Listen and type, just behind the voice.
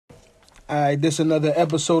All right, this another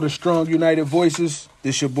episode of Strong United Voices.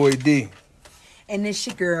 This your boy D. And this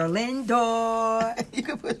your girl Indoor. You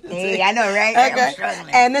can put it Hey, I know, right? Okay. I'm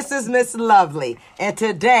struggling. And this is Miss Lovely. And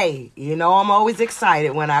today, you know I'm always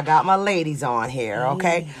excited when I got my ladies on here,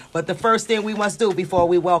 okay? But the first thing we must do before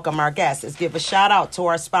we welcome our guests is give a shout out to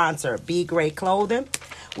our sponsor, Be Great Clothing.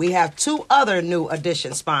 We have two other new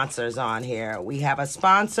addition sponsors on here. We have a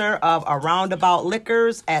sponsor of A Roundabout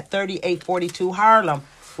Liquors at 3842 Harlem,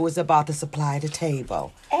 who is about to supply the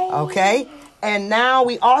table, okay? And now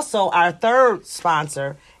we also, our third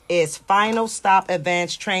sponsor is Final Stop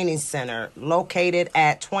Advanced Training Center, located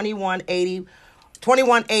at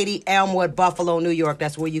 2180 Elmwood, Buffalo, New York.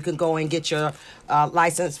 That's where you can go and get your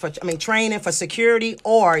license for, training for security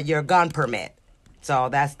or your gun permit. So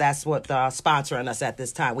that's what sponsoring us at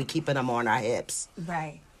this time. We keeping them on our hips.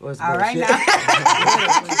 Right. What's All right bullshit? now.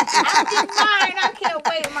 I get mine. I can't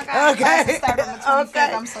wait. Oh my God. Okay. Start on the 25th.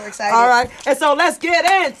 Okay. I'm so excited. All right. And so let's get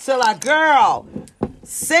into our girl,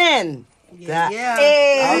 Sin. Yeah.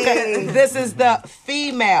 Okay. This is the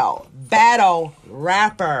female battle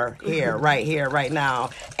rapper right now.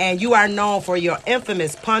 And you are known for your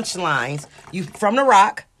infamous punchlines. You from the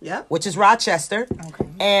Rock. Yep. Which is Rochester. Okay.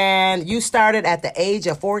 And you started at the age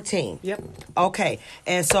of 14. Yep. Okay.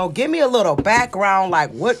 And so give me a little background, like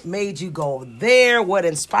what made you go there? What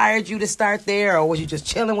inspired you to start there? Or was you just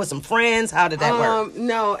chilling with some friends? How did that work?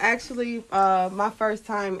 No, actually, my first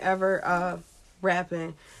time ever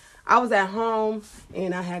rapping, I was at home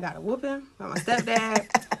and I had got a whooping by my stepdad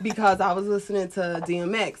because I was listening to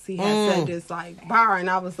DMX. He had said this like bar and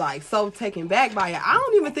I was like so taken back by it. I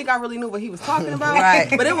don't even think I really knew what he was talking about. Right.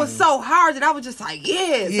 But it was so hard that I was just like,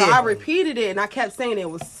 yeah. So Yeah. I repeated it and I kept saying it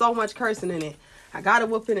was so much cursing in it. I got a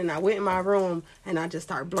whooping and I went in my room and I just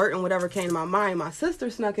started blurting whatever came to my mind. My sister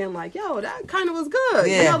snuck in like, yo, that kind of was good.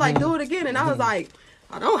 Yeah. You know, like do it again. And I was like,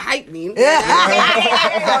 oh, don't hype me. So Yeah.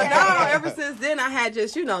 now, ever since then, I had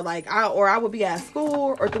just, like, I would be at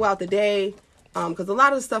school or throughout the day. Because a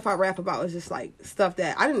lot of the stuff I rap about is just like stuff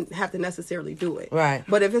that I didn't have to necessarily do it. Right.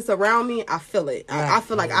 But if it's around me, I feel it. Right. I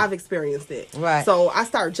feel like I've experienced it. Right. So I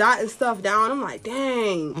start jotting stuff down. I'm like,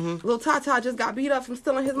 dang, little Tata just got beat up from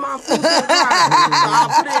stealing his mom's food. So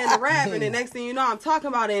I'll put it in the rap, and the next thing you know, I'm talking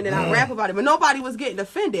about it, and then I rap about it. But nobody was getting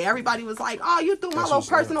offended. Everybody was like, oh, you threw my little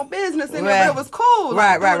personal business in there, but it was cool.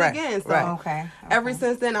 Like, do it again. So Okay. ever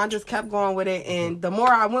since then, I just kept going with it. And the more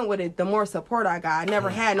I went with it, the more support I got. I never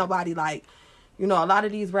had nobody like, a lot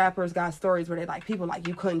of these rappers got stories where they like, people like,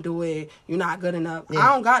 you couldn't do it, you're not good enough. Yeah. I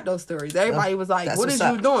don't got those stories. Everybody was like, That's what what's is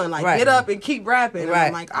up. you doing? Like, Right. get up and keep rapping. And Right.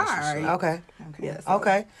 I'm like, all right. Okay. Yeah, so-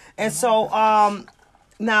 Okay. And so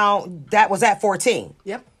now that was at 14.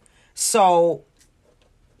 Yep. So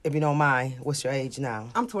if you don't mind, what's your age now?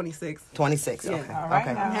 I'm 26. 26. Yeah. Okay. All right.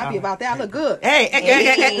 Okay. I'm happy about that. I look good.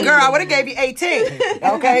 Hey, girl, I would have gave you 18.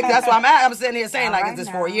 Okay, that's why I'm sitting here saying All like right is this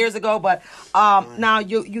now. 4 years ago? But now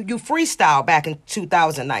you freestyle back in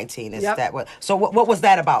 2019. Is Yep. that what? So what was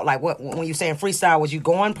that about? Like what when you saying freestyle? Was you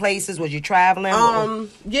going places? Was you traveling?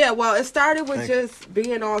 Yeah, well, it started with just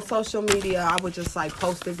being on social media. I would just like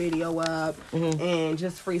post a video up and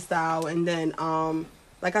just freestyle. And then,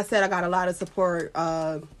 like I said, I got a lot of support.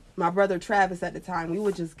 My brother Travis at the time, we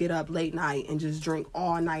would just get up late night and just drink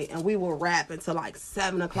all night, and we would rap until like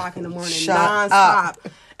 7 o'clock in the morning, Shut nonstop. up.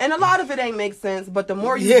 And a lot of it ain't make sense, but the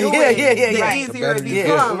more you Yeah, do yeah, it, yeah, yeah, the yeah. easier it Yeah,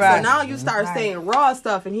 becomes. right. So now you start Right. saying raw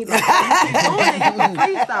stuff, and he's like, oh, you keep doing it, you can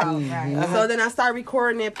freestyle. Right. So then I started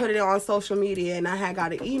recording it, put it on social media, and I had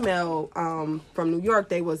got an email from New York.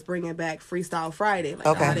 They was bringing back Freestyle Friday, like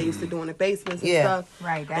Okay. how they used to do in the basements and Yeah. stuff.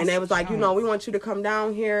 Right, that's And they was like, strong. we want you to come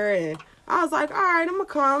down here, and I was like, all right, I'm gonna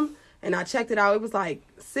come. And I checked it out. It was like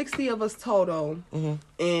 60 of us total.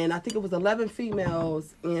 And I think it was 11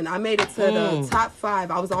 females. And I made it to the top 5.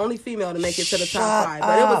 I was the only female to make it to the Shut top 5.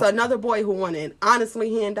 But it was up. another boy who won it. And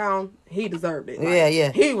honestly, hands down, he deserved it. Like, Yeah,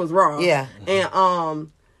 yeah. He was wrong. Yeah. And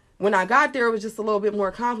when I got there, it was just a little bit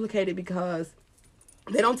more complicated because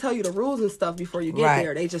they don't tell you the rules and stuff before you get Right.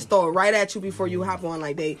 there. They just throw it right at you before you hop on.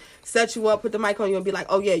 Like, they set you up, put the mic on you, and be like,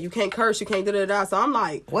 oh, yeah, you can't curse, you can't da-da-da. So I'm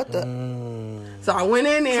like, what the? so I went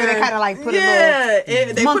in there. So they kinda like put a they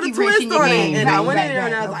put a monkey wrench twist in your on it. game. And I Right, went in right, there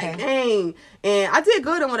and I right, was okay. like, dang. And I did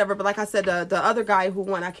good and whatever. But like I said, the other guy who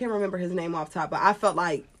won, I can't remember his name off top, but I felt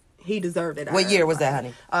like he deserved it. What year was that,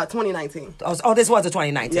 honey? 2019. Oh, this was a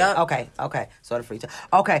 2019. Yep. Okay. So the freestyle.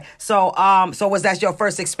 Okay, so was that your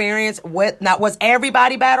first experience with? Now, was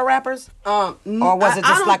everybody battle rappers? Or was it I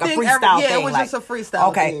just don't like a think freestyle thing? Yeah, it was like, just a freestyle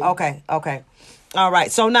Okay, thing. okay. All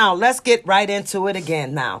right. So now let's get right into it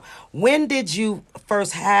again. Now, when did you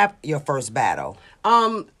first have your first battle?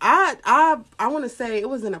 I want to say it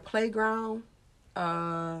was in a playground.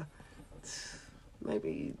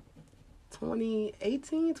 maybe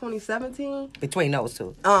 2018, 2017. Between those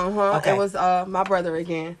two. Okay. It was my brother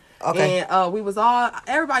again. Okay. And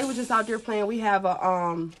everybody was just out there playing. We have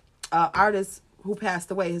a artist who passed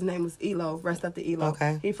away. His name was Elo. Rest up to Elo.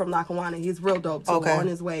 Okay. He's from Lackawanna. He's real dope too. Okay. On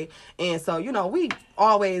his way. And so,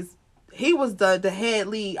 he was the head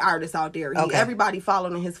lead artist out there. Everybody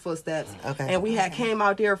followed in his footsteps. Okay. And we came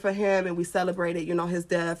out there for him, and we celebrated, his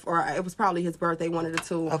death, or it was probably his birthday, one of the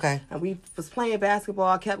two. Okay. And we was playing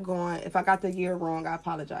basketball, kept going. If I got the year wrong, I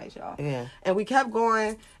apologize, y'all. Yeah. And we kept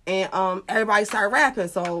going, and everybody started rapping.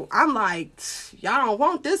 So I'm like, y'all don't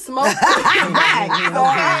want this smoke. So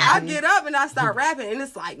I get up and I start rapping, and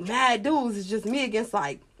it's like mad dudes. It's just me against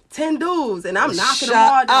like 10 dudes, and I'm knocking them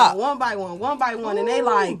all down one by one, and they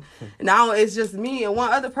like, now it's just me and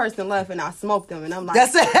one other person left, and I smoked them, and I'm like,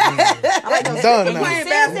 that's it. I'm done now. playing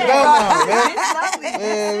basketball.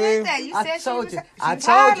 I told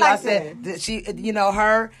you. I said that she,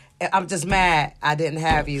 her. I'm just mad I didn't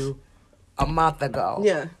have you a month ago.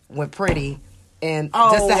 Yeah. With Pretty. And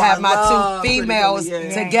just to have my two females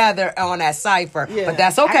together on that cipher. Yeah. But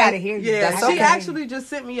that's okay. I gotta hear you. Yeah, that's she okay. actually just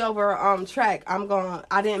sent me over track. I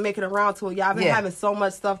didn't make it around to it. Y'all been having so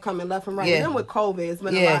much stuff coming left and right. Yeah. And then with COVID, it's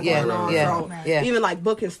been a lot going on. So even like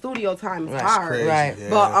booking studio time is hard. Crazy. Right. Yeah.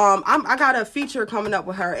 But I got a feature coming up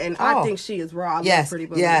with her, and I think she is raw. I love Pretty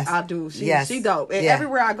Boogie. Yes. I do. She dope. And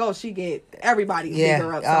everywhere I go, she get everybody big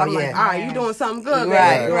her up. So I'm like, all right, you doing something good,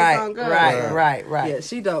 baby. Right. Yeah,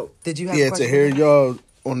 she dope. Did you have a question? to hear y'all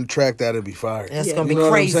on the track, that'll be fire. It's gonna be know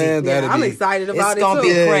crazy. What I'm saying? I'm excited about it gonna too.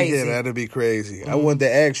 be crazy. Yeah, that'll be crazy. I wanted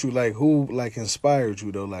to ask you, like, who like inspired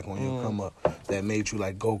you though, like when you come up, that made you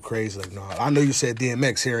like go crazy. Like, no, I know you said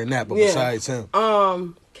DMX hearing that, but besides him,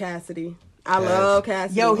 Cassidy. I love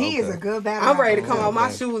Cassidy. Yo, he is a good battle. I'm ready to come out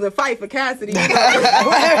my shoes and fight for Cassidy.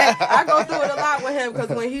 I go through it a lot with him because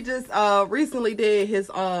when he just recently did his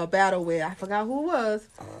battle with, I forgot who it was.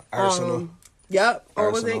 Arsenal. Yep.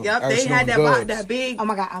 Or was it? Yep. They had that big. Oh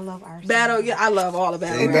my God, I love Arsenal. Battle. Yeah, I love all the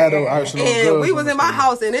battles. They battle Arsenal. And we was in my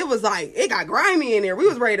house, and it was like, it got grimy in there. We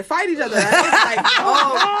was ready to fight each other. And it's like,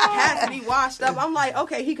 Cassidy washed up. I'm like,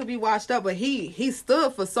 okay, he could be washed up, but he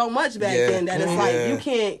stood for so much back then that it's like, you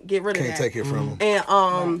can't get rid of that. Can't take it from him.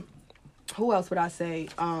 And who else would I say?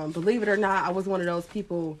 Believe it or not, I was one of those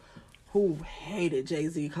people who hated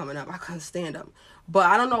Jay-Z coming up. I couldn't stand him. But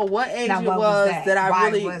I don't know what age it was that I Why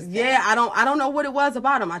really was that? I don't know what it was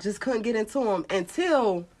about him. I just couldn't get into him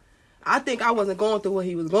until I think I wasn't going through what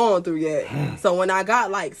he was going through yet. So when I got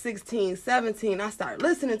like 16, 17, I started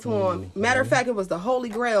listening to him. Matter of fact, it was the Holy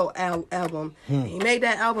Grail album. He made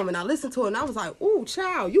that album, and I listened to it, and I was like, ooh,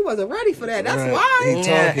 child, you wasn't ready for that. That's why.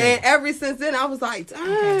 And ever since then, I was like,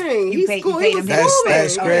 dang, he's cool. He was schooling.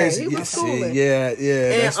 That's crazy. He was schooling. Yeah.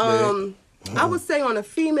 And I would say on the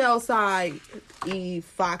female side, Eve,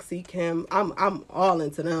 Foxy, Kim, I'm all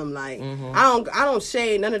into them. Like I don't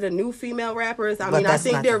shade none of the new female rappers. I mean, I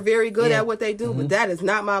think they're very good at what they do, but that is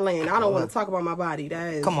not my lane. I don't want to talk about my body.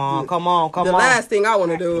 That is Come on. the last thing I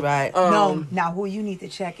want to do. Right. No, now who you need to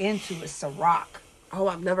check into is Ciroc. Oh,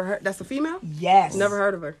 I've never heard. That's a female? Yes. Never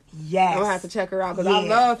heard of her. Yes. I'm gonna have to check her out because I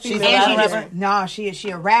love female rappers. No, she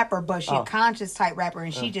a rapper, but she a conscious type rapper,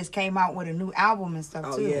 and she just came out with a new album and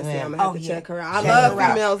stuff too. See, I'm gonna have to check her out. I love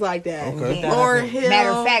females like that. Okay. Lauryn Hill.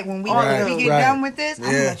 Matter of fact, when we get done with this, I'm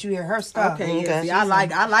gonna let you hear her stuff. Okay. I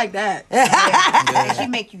like that. And she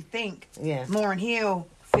make you think. Yeah. Lauryn Hill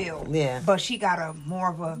feel. Yeah. But she got a more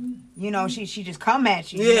of a, she just come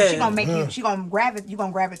at you. Yeah. She gonna make you. She gonna you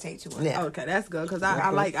gonna gravitate to her. Yeah. Okay, that's good because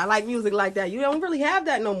I like music like that. You don't really have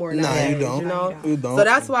that no more. No, nowadays, you don't. You don't. So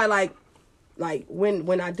that's why like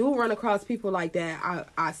when I do run across people like that,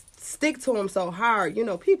 I stick to them so hard.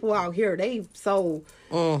 People out here, they so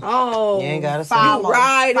you ain't gotta follow, you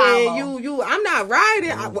riding, follow. you. I'm not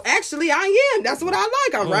riding. Actually, I am. That's what I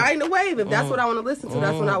like. I'm riding the wave. If that's what I want to listen to,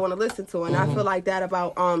 that's what I want to listen to. And I feel like that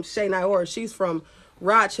about Shay Nayor. She's from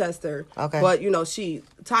Rochester, but she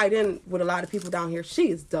tied in with a lot of people down here. She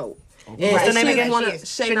is dope. And What's the name again? one of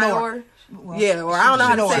Shay Nayor. Yeah, or I don't know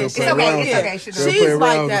how to say it. It's okay. She's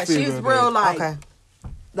like that. She's real like.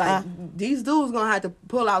 Like these dudes gonna have to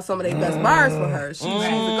pull out some of their best bars for her. She's a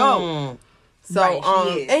go. So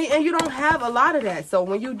and you don't have a lot of that. So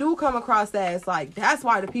when you do come across that, it's like that's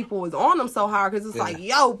why the people is on them so hard because it's like,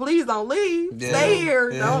 yo, please don't leave. Stay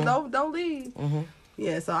here. Don't leave.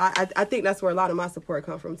 Yeah, so I think that's where a lot of my support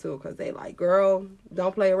come from too, because they like, girl,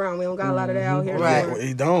 don't play around. We don't got a lot of that out here. Right.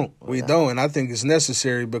 We don't. And I think it's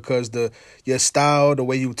necessary because your style, the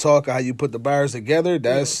way you talk, how you put the bars together,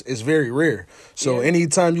 it's very rare. So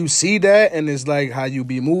anytime you see that and it's like how you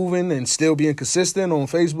be moving and still being consistent on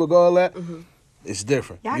Facebook, all that, it's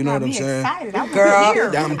different. Y'all You know got what I'm me saying? excited. I Girl,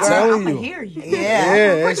 hear. I'm telling you. Hear you.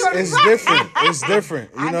 Yeah. It's different. It's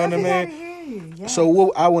different. You know what I mean? Hear you. Yeah. So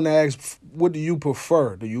what I want to ask, what do you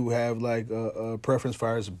prefer? Do you have like a preference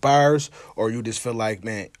for as bars, or you just feel like,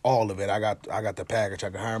 man, all of it? I got the package. I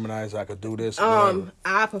can harmonize. I could do this. Whatever.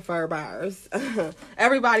 I prefer bars.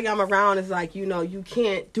 Everybody I'm around is like, you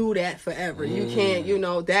can't do that forever. You can't,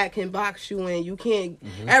 that can box you in. You can't.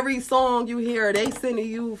 Every song you hear, they sending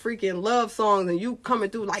you freaking love songs, and you coming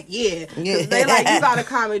through like, yeah. They like, you gotta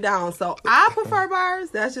calm it down. So I prefer bars.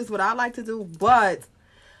 That's just what I like to do. But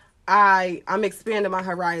I'm expanding my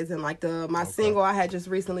horizon. Like my single I had just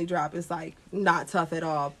recently dropped, it's like not tough at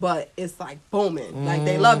all, but it's like booming. Like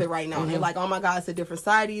they love it right now. They're like, oh my God, it's a different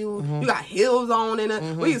side of you. You got heels on in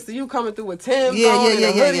it. We used to you coming through with Tim's on and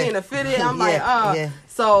a hoodie and a fitted. I'm like,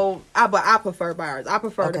 So but I prefer bars. I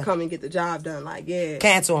prefer to come and get the job done. Like,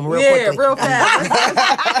 cancel them real quickly. Real fast.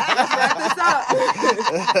 Let's wrap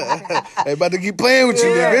this up. They about to keep playing with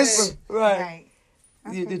you, niggas. Right.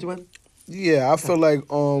 Okay. Did you want? Yeah, I feel like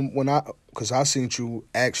because I seen you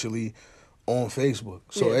actually on Facebook,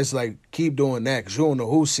 so it's like keep doing that because you don't know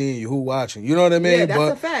who's seeing you, who watching. You know what I mean? Yeah,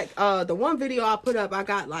 that's a fact. The one video I put up, I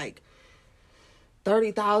got like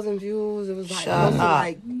 30,000 views. It was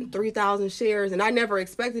like 3,000 shares, and I never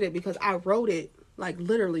expected it because I wrote it like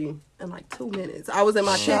literally in like 2 minutes. I was in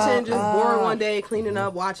my kitchen just bored one day, cleaning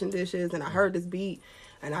up, washing dishes, and I heard this beat,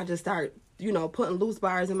 and I just started putting loose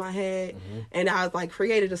bars in my head, and I was like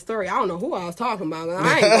created a story. I don't know who I was talking about.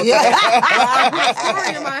 I ain't gonna I put a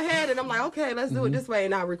story in my head, and I'm like, okay, let's do it this way.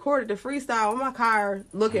 And I recorded the freestyle in my car,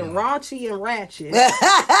 looking raunchy and ratchet.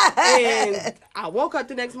 And I woke up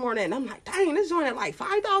the next morning, and I'm like, dang, this joint had like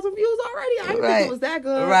 5,000 views already. I didn't think it was that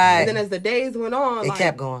good. Right. And then as the days went on, it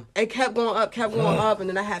kept going. It kept going up, and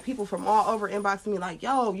then I had people from all over inboxing me like,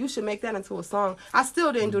 yo, you should make that into a song. I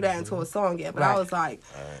still didn't do that into a song yet, but I was like,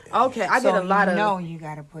 okay, I get a lot of. No, you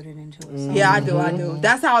gotta put it into a song. Yeah, I do.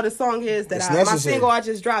 That's how the song is. My single I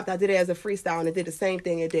just dropped, I did it as a freestyle, and it did the same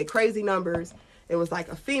thing. It did crazy numbers. It was like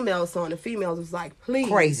a female song. The females was like, please.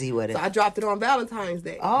 Crazy with it. So I dropped it on Valentine's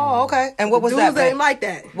Day. Oh, okay. And what was that? Dudes ain't like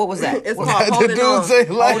that. What was that? It's called Holding On. The dudes ain't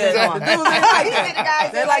like The that. dudes ain't like that.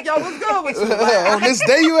 They're like, yo, what's good with you? Like, On this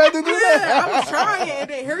day you had to do yeah, that? I was trying, and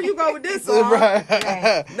then here you go with this song.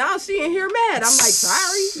 Right. Now she in here mad. I'm like,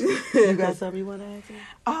 sorry. You got something you want to ask?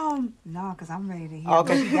 No, because I'm ready to hear.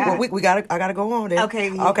 Okay. Well, we gotta. I gotta go on then.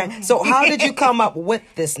 Okay. Okay. So, how did you come up with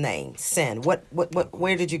this name, Sin? What?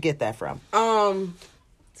 Where did you get that from?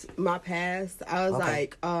 My past, I was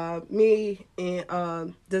like, me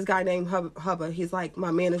and this guy named Hubba, he's like my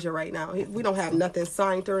manager right now. We don't have nothing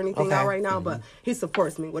signed or anything out right now, but he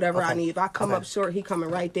supports me. Whatever I need. If I come up short, he coming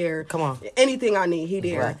right there. Come on. Anything I need, he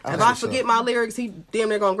there. Right. If I forget my lyrics, he damn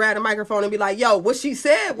near gonna grab the microphone and be like, yo, what she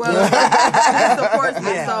said was he supports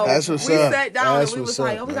me. So That's what's we up. sat down That's and we was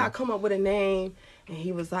like, we gotta come up with a name. And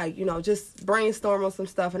he was like, just brainstorm on some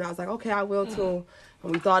stuff. And I was like, okay, I will too.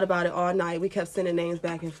 And we thought about it all night. We kept sending names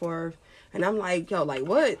back and forth. And I'm like, yo, like,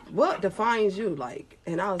 what defines you? Like,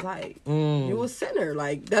 and I was like, you a sinner.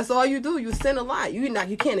 Like, that's all you do. You sin a lot.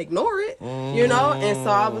 You can't ignore it, And so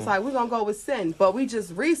I was like, we're going to go with sin. But we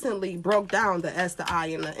just recently broke down the S, the I,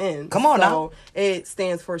 and the N. Come on now. It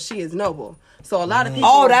stands for she is noble. So a lot of people.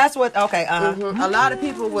 Oh, that's what. Okay. A lot of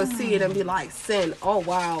people would see it and be like, sin. Oh,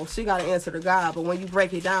 wow. She got to answer to God. But when you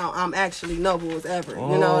break it down, I'm actually noble as ever.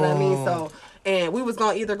 You know what I mean? So. And we was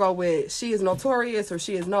going to either go with she is notorious or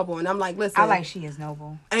she is noble. And I'm like, listen. I like she is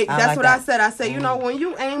noble. Hey, that's what I said. I said, when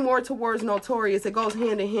you aim more towards notorious, it goes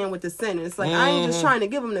hand in hand with the sin. It's like, I ain't just trying to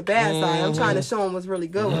give him the bad side. I'm trying to show him what's really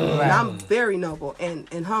good with me. And I'm very noble and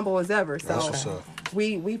humble as ever. So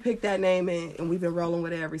we picked that name and we've been rolling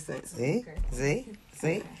with it ever since.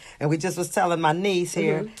 See? And we just was telling my niece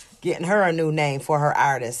here, getting her a new name for her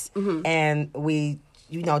artist. And we...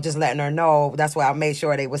 just letting her know. That's why I made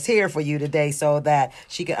sure they was here for you today so that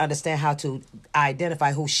she could understand how to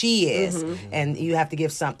identify who she is. And you have to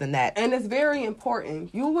give something that... And it's very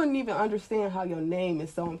important. You wouldn't even understand how your name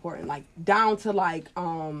is so important. Like, down to like, I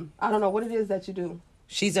don't know what it is that you do.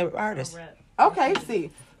 She's an artist. Okay,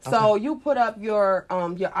 see. So you put up your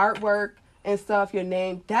artwork and stuff, your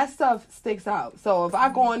name, that stuff sticks out. So if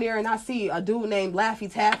I go in there and I see a dude named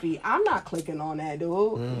Laffy Taffy, I'm not clicking on that dude.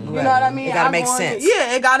 You know what I mean? It gotta make sense.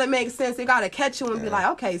 It gotta make sense. It gotta catch you and be like,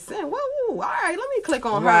 okay, Sin, all right, let me click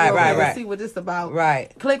on her and see what this about.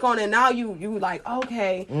 Right. Click on it. Now you like,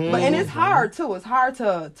 okay. But and it's hard too. It's hard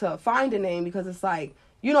to find a name because it's like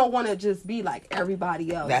you don't want to just be like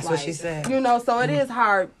everybody else. That's like, what she said. You know, so it is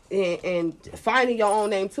hard and finding your own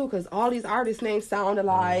name too, because all these artist names sound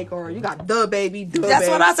alike, or you got the baby. That's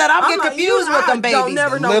what I said. I'm getting confused with them babies. Don't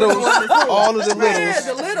never know all of the littles.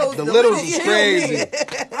 Yeah, the littles is crazy.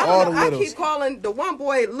 All the littles. I keep calling the one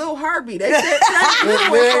boy Lil Herbie. They said I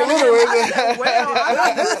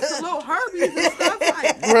got used to Lil Herbies and stuff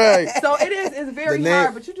like that. Right. So it's very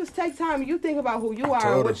hard, but you just take time and you think about who you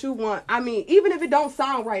are and what you want. I mean, even if it don't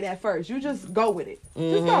sound right at first, you just go with it.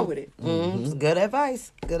 Just go with it. Good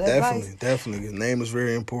advice. Good advice. Definitely. His name is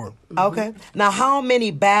very important. Okay. Now, how many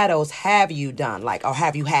battles have you done? Like, or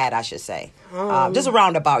have you had, I should say? Just a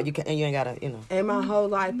roundabout. You ain't gotta, In my whole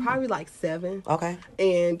life, probably like 7. Okay.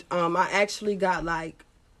 And I actually got like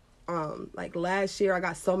last year, I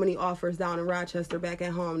got so many offers down in Rochester back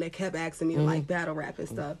at home. They kept asking me to like battle rap and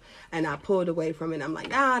stuff, and I pulled away from it. I'm like,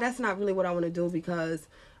 that's not really what I want to do because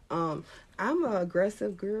I'm an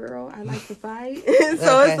aggressive girl. I like to fight.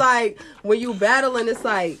 So it's like when you battling, it's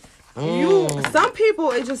like some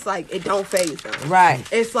people, it's just like it don't faze them. Right.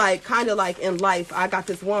 It's like kind of like in life. I got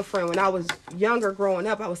this one friend when I was younger growing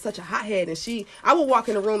up. I was such a hothead, and I would walk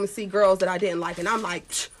in the room and see girls that I didn't like, and I'm like,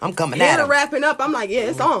 I'm coming at them. Wrapping up. I'm like, yeah,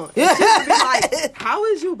 it's on. And she would be like, how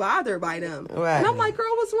is you bothered by them? Right. And I'm like,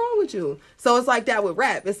 girl, what's wrong with you? So it's like that with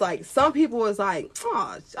rap. It's like some people is like,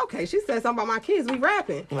 oh, okay, she said something about my kids. We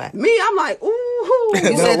rapping. Right. Me, I'm like, ooh.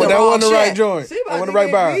 You said that wasn't the right joint. I want the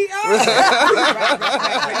right bar.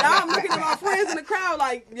 Now I'm looking at my friends in the crowd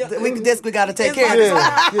like, we got to take care of this. this.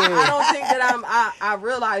 I don't think that I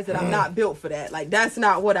realize that I'm not built for that. Like that's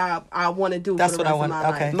not what I want to do. That's for the what I rest want. of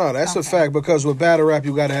my Okay. life. No, that's a fact because with battle rap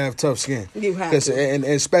you got to have tough skin. You have to. And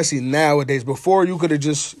especially nowadays. Before you could have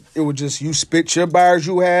you spit your bars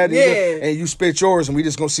you had and you spit yours and we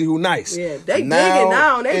just gonna see who nice. Yeah, they digging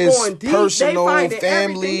now. They going deep. Personal, they finding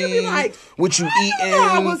family, everything. You be like, what you eating.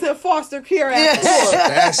 I was in foster care at four.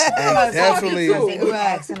 That's definitely they were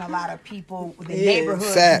asking a lot of people the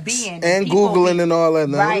neighborhoods facts be in, and Googling and all that.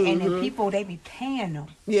 Now. Right, and the people they be paying them.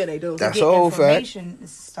 Yeah, they do. That's to get a whole fact. information and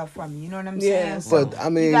stuff from you. You know what I'm saying? So but I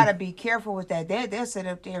mean, you gotta be careful with that. They'll sit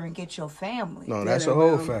up there and get your family. No, that's a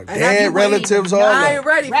whole fact. And Dead relatives, all that. I ain't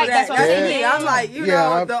ready for that. That's what I'm saying. I'm like,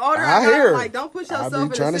 the older I hear. am, like, don't put yourself in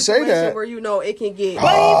trying a to say situation that. where it can get.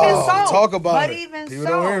 But even so, talk about but it. even People so,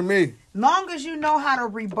 don't hear me. Long as you know how to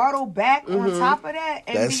rebuttal back on top of that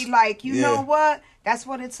and be like, you know what? That's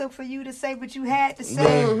what it took for you to say what you had to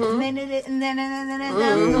say. Let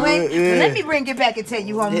me bring it back and tell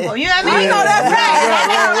you how I'm going. You know what I mean? know that's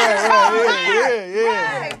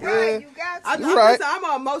right. You got to. I'm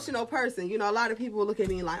an emotional person. You know, a lot of people look at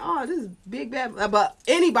me like, oh, this is big bad. But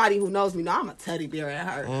anybody who knows me know I'm a teddy bear at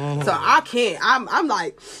heart. So I can't. I'm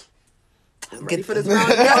like. I'm ready for this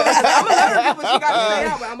round. I'm gonna let her do what she got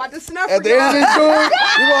to say. I'm about to snuff at the end of this joint,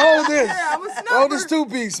 you gonna hold this. Yeah, I'm a snuffer. Hold this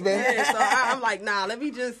 2-piece, man. Yeah, so I'm like, nah, let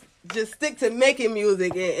me just stick to making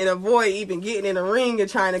music and avoid even getting in the ring and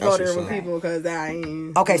trying to go there with people because I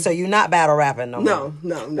ain't. Okay, so you're not battle rapping no more.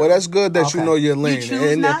 No. Well, that's good that you know your lane. You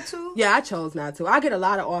choose not to? Yeah, I chose not to. I get a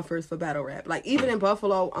lot of offers for battle rap. Like even in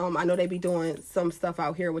Buffalo, I know they be doing some stuff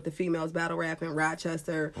out here with the females battle rap in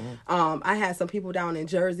Rochester. I had some people down in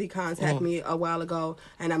Jersey contact me a while ago,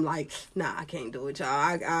 and I'm like, nah, I can't do it,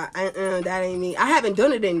 y'all. That ain't me. I haven't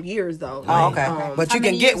done it in years though. Oh, okay. But you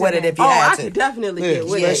can get with it if you had to. I could definitely get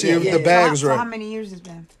with especially it. if the bag's right. So how many years it's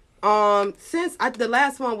been? Since the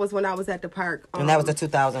last one was when I was at the park, and that was the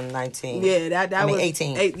 2019. Yeah, that was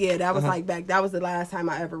 18. Yeah, that was like back. That was the last time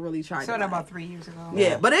I ever really tried. So about 3 years ago.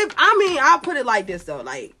 Yeah, but I'll put it like this though,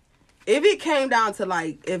 like if it came down to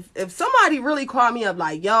like if somebody really called me up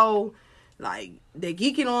like, yo, like they're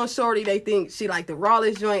geeking on Shorty, they think she like the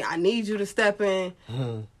rawest joint, I need you to step in.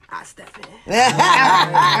 I step in. You know what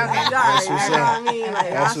I mean?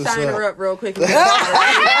 Like, I'll shine her up real quick. She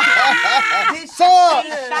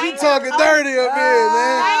talking dirty up here,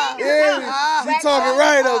 man. Yeah, she talking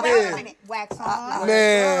right up here. Wax on.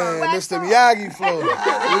 Man, Mr. Miyagi flow. You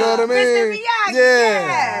know what I mean? Mr. Miyagi,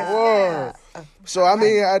 yeah. Whoa. So, I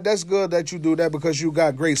mean, that's good that you do that because you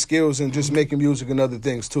got great skills in just making music and other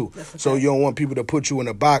things, too. So, you don't want people to put you in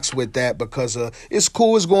a box with that because it's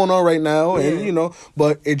cool, it's going on right now, and,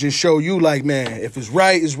 but it just show you, like, man, if it's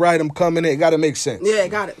right, I'm coming in. It got to make sense. Yeah,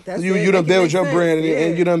 got it. That's you done build your brand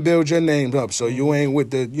and you done build your name up. So, you ain't with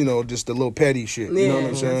the, just the little petty shit. You know what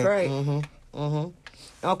I'm saying? That's right.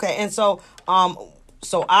 Okay, and so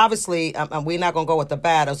obviously, we're not going to go with the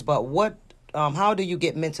battles, but how do you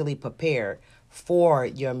get mentally prepared for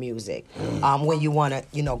your music when you want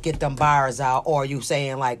to, get them bars out, or you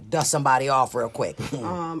saying like dust somebody off real quick?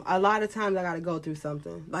 A lot of times I gotta go through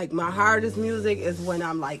something. Like my hardest music is when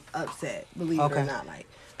I'm like upset, believe it or not. Like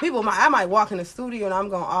I might walk in the studio and I'm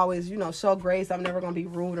gonna always, show grace. I'm never gonna be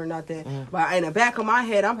rude or nothing. But in the back of my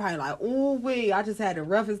head, I'm probably like, ooh wee, I just had the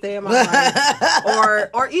roughest day of my life.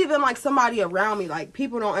 Or even like somebody around me. Like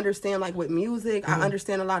people don't understand like with music. I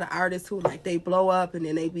understand a lot of artists who like they blow up and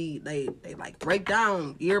then they like break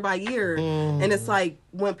down year by year. And it's like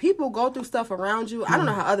when people go through stuff around you, I don't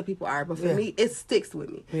know how other people are, but for me, it sticks with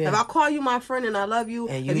me. If I call you my friend and I love you,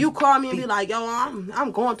 if you call me and be like, yo,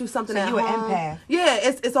 I'm going through something at home. An empath. Yeah,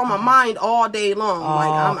 it's on my mind all day long.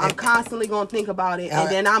 I'm constantly going to think about it. And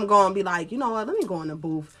then I'm going to be like, you know what, let me go in the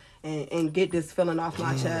booth and get this feeling off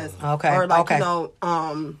my chest. Okay. Or like,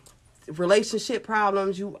 relationship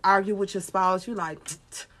problems, you argue with your spouse, you like,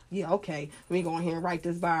 yeah, okay, let me go in here and write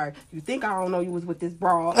this bar. You think I don't know you was with this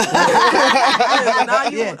broad.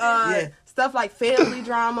 Stuff like family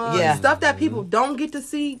drama, stuff that people don't get to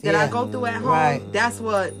see that I go through at home. Right. That's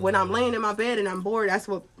what, when I'm laying in my bed and I'm bored, that's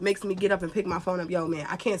what makes me get up and pick my phone up. Yo, man,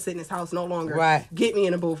 I can't sit in this house no longer. Right. Get me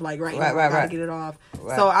in the booth like now. I gotta get it off.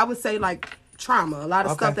 Right. So I would say like trauma. A lot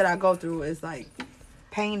of stuff that I go through is like...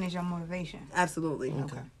 Pain is your motivation. Absolutely.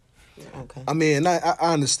 Okay. Okay. I mean, I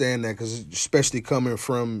understand that, because especially coming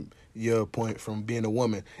from your point from being a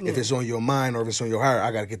woman, if it's on your mind or if it's on your heart,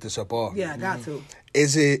 I got to get this up off. Yeah, I got to.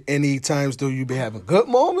 Is it any times though you be having good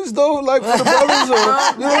moments though, like for the brothers, or you know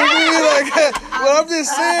what I mean? Like, well, I'm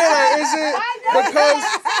just saying, like, is it because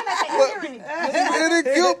any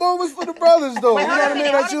good moments for the brothers though? You know what I mean?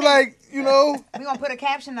 That you like, We're gonna put a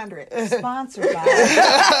caption under it. Sponsored by. No,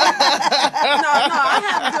 I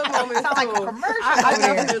have good moments. Sound like a commercial. I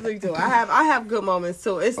definitely do. I have good moments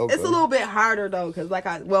too. It's a little bit harder though, because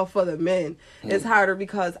for the men, it's harder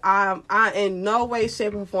because I in no way,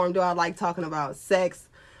 shape, or form do I like talking about sex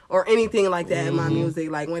or anything like that in my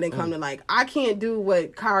music. Like when it comes to like, I can't do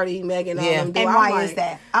what Cardi, Megan, all them do. And why is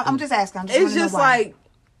that? I'm just asking. It's just like,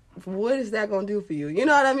 what is that gonna do for you? You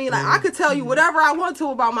know what I mean? Like I could tell you whatever I want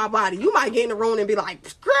to about my body. You might get in the room and be like,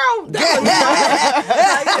 "Girl, that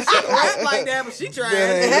was she can rap like that, but she trying."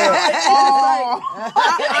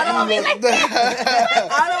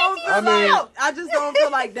 I just don't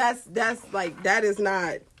feel like that's like that is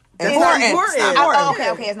not. It's not important.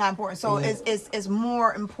 Okay, it's not important. So it's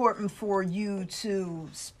more important for you to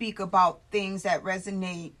speak about things that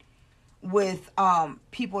resonate with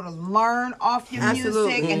people to learn off your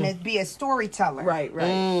music and to be a storyteller. Right.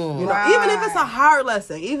 Even if it's a hard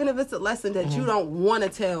lesson, even if it's a lesson that you don't want to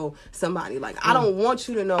tell somebody. Like, I don't want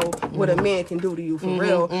you to know what a man can do to you for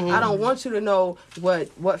real. I don't want you to know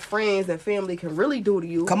what friends and family can really do to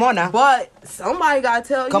you. Come on now. But somebody got to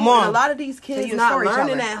tell you. Come on. And a lot of these kids not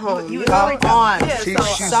learning at home. Come on. Yeah,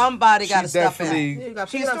 somebody got to step in.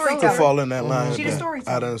 She's a storyteller. Fall in that line. She's a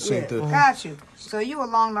storyteller. I done seen that. Got you. So you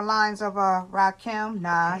along the lines of Rakim,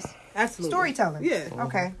 Nas. Absolutely. Storytelling. Yeah.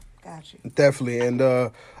 Okay. Got you. Definitely. And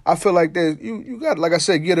I feel like that you got, like I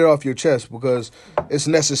said, get it off your chest because it's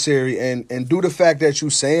necessary. And due to the fact that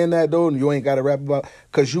you saying that though, and you ain't got to rap about,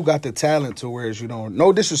 because you got the talent to whereas you don't.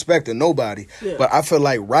 No disrespect to nobody, but I feel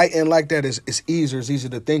like writing like that is easier. It's easy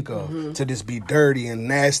to think of to just be dirty and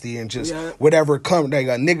nasty and just whatever come. Like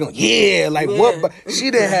a nigga, what? But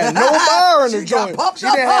she didn't have no bar in the joint. She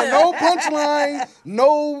didn't have no punchline,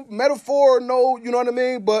 no metaphor, no. You know what I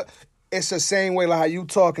mean? But it's the same way like how you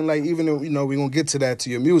talking, like even though, we're going to get to that to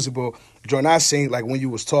your music, but Jordan, I seen like when you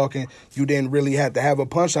was talking, you didn't really have to have a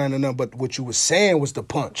punchline in them, but what you was saying was the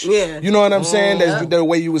punch. Yeah. You know what I'm saying? That's the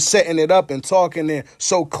way you was setting it up and talking and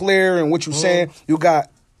so clear and what you saying, you got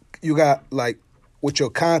like with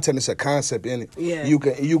your content, it's a concept in it. Yeah. You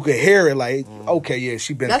can hear it like, okay, yeah,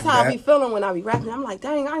 she been That's through how that. I be feeling when I be rapping. I'm like,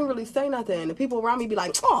 dang, I ain't really say nothing. And the people around me be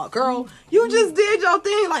like, oh, girl, you just did your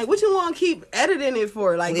thing. Like, what you want to keep editing it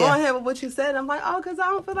for? Like, go ahead with what you said. I'm like, oh, because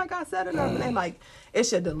I don't feel like I said enough. And they like,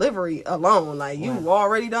 it's your delivery alone. Like, you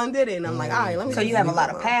already done did it. And I'm like, all right, let me So you have a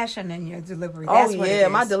lot of passion in your delivery. That's what it is.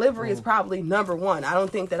 My delivery is probably number one. I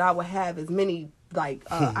don't think that I would have as many, I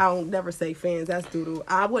don't never say fans, that's doodle.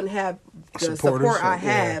 I wouldn't have the support I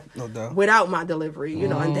have without my delivery,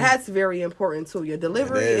 and that's very important too. Your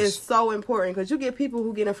delivery is so important because you get people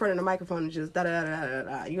who get in front of the microphone and just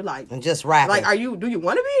da-da-da-da-da-da. You're like... And just rapping. Like, do you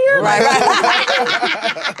want to be here? Right.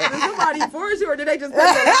 Did somebody force you or did they just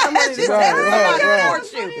pay somebody to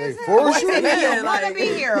force you? They force you? You want to be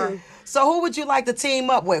here. So who would you like to team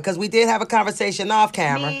up with? Because we did have a conversation off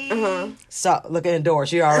camera. So look at the door.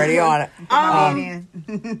 She already on it.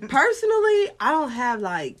 Personally, I don't have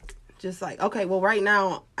like just like, okay, well, right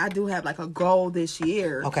now I do have like a goal this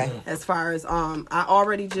year. Okay. As far as I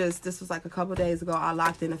already this was like a couple days ago, I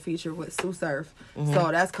locked in a feature with Sue Surf. So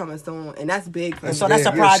that's coming soon, and that's big for me. So that's a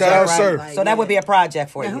Yeah, project, shout out right? Surf. Like, So that would be a project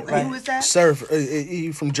for you, right? Who is that? Surf,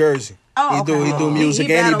 he from Jersey. Oh, he okay. do music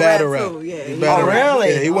He and he battle rap. too. Yeah, He he battle Oh, rap. really?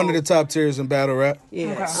 Yeah, he one of the top tiers in battle rap.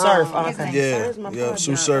 Yeah. Surf. His Okay. name Yeah,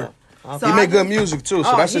 Sue Surf. So He I make good just- music too,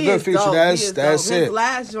 so that's a he good is feature. dope. That's He is that's dope. His it.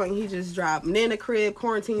 last joint he just dropped, Man in the Crib,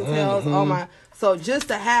 Quarantine Tales. Oh my! So just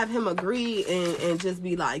to have him agree and just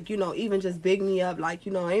be like, you know, even just big me up, like,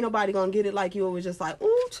 you know, ain't nobody gonna get it like you. It was just like,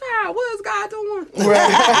 ooh, child, what is God doing? So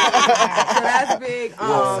that's big.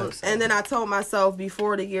 And then I told myself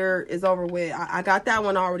before the year is over with, I got that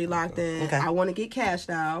one already locked in. Okay. I want to get Cashed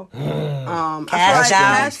Out. Cashed Out?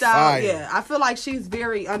 Cashed Out. Fire. Yeah, I feel like she's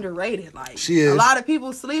very underrated. Like She is. A lot of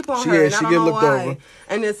people sleep on She her, is. and I She don't get know looked why. over.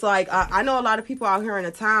 And it's like I know a lot of people out here in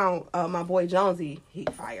the town. My boy Jonesy, he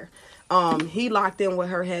fire. He locked in with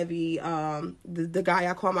her heavy. The guy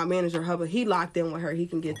I call my manager, Hubba, he locked in with her. He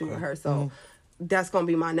can get through with her. So that's gonna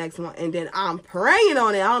be my next one. And then I'm praying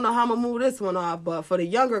on it. I don't know how I'm gonna move this one off, but for the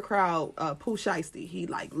younger crowd, Pooh Shiesty, he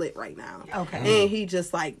like lit right now. Okay. And he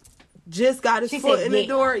just got his She foot said, in the yeah.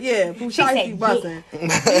 door. Yeah, Pooh She said, Shiesty buzzing. He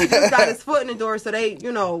just got his foot in the door. So they,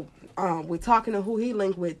 you know, we're talking to who he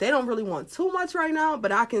linked with. They don't really want too much right now,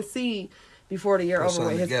 but I can see before the year Put over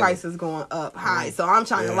something with, his together. price is going up high. So I'm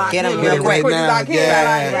trying to lock Get in him real real quick quick as I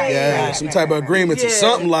can. Like, yeah. Some type of agreement or Yeah.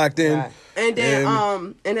 something locked in. Right. And then,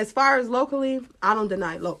 And- and as far as locally, I don't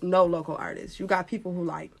deny no local artists. You got people who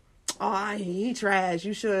like, oh, he trash.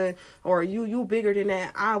 You should, or you bigger than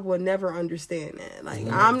that. I would never understand that.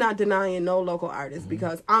 Like, I'm not denying no local artists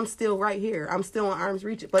because I'm still right here. I'm still in arm's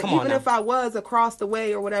reach. But Come on even now. if I was across the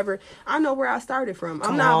way or whatever, I know where I started from.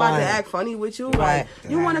 I'm not about on. to act funny with you. Right. Like,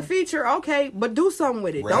 you want a feature, okay, but do something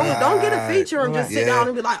with it. Don't get a feature and just sit Right. down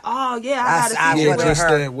and be like, oh yeah, I I got a would feature. Yeah, with just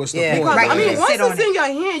her. what's the Yeah. point? Because, Right, I mean, you once sit on it's it. in your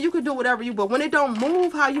hand, you could do whatever you. But when it don't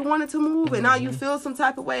move how you want it to move, and now you feel some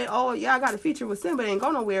type of way, oh yeah, I got a feature with Sim, but it ain't go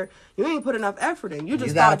nowhere. You ain't put enough effort in. You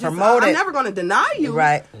just gotta thought promote I'm it. never gonna deny you,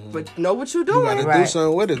 Right. But know what you're You doing. gotta do Right.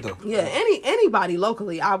 something with it though. Yeah, anybody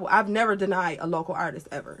locally, I've never denied a local artist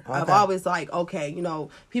ever. I've Okay. always like, okay, you know,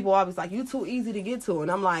 people always like, you too easy to get to, and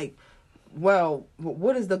I'm like, well,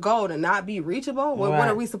 what is the goal, to not be reachable? What Right.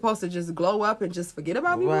 are we supposed to just glow up and just forget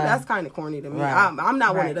about people? Right. That's kind of corny to me. Right. I'm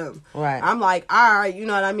not one Right. of them. Right. I'm like, all right, you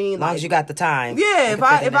know what I mean? As long Like, as you got the time. yeah, you if can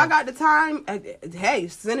I fit it if I in. got the time, hey,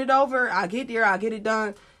 send it over. I get there, I get it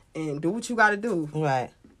done, and do what you got to do. Right.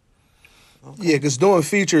 Yeah, because doing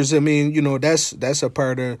features, I mean, you know, that's a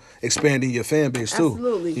part of expanding your fan base too.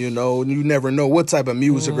 Absolutely. You know, you never know what type of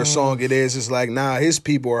music or song it is. It's like, nah, his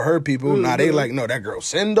people or her people. Nah, they like, no, that girl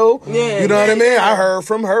Sendo. Yeah, you know what I yeah, mean? yeah. I heard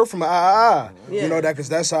from her from Yeah. You know that because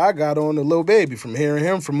that's how I got on the Lil Baby from hearing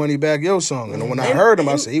him from Moneybagg Yo song. And when I heard him,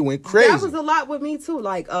 I said he went crazy. That was a lot with me too.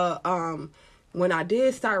 Like, when I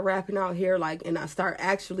did start rapping out here, like, and I start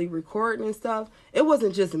actually recording and stuff, it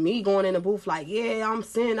wasn't just me going in the booth like, yeah, I'm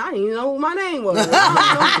Sin. I didn't even know who my name was.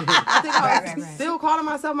 I think I was still calling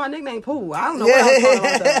myself my nickname Pooh. I don't know what I was calling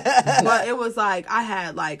myself. But it was like, I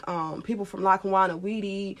had like people from Lackawanna,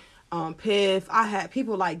 Weedy, Piff. I had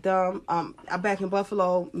people like them. Back in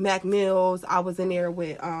Buffalo, Mac Mills. I was in there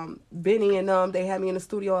with Benny and them. They had me in the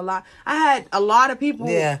studio a lot. I had a lot of people.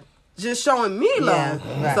 Yeah. Just showing me love.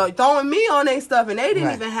 Yeah, right. So throwing me on their stuff, and they didn't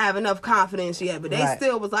Right. even have enough confidence yet. But they Right.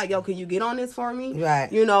 still was like, yo, can you get on this for me? Right.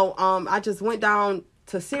 You know, I just went down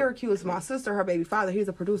to Syracuse. My sister, her baby father, he's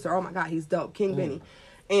a producer. Oh my God, he's dope. King Benny.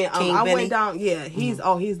 And King I Benny? went down, yeah, he's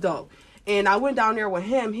dope. And I went down there with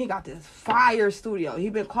him. He got this fire studio. He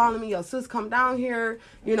been calling me, yo, sis, come down here.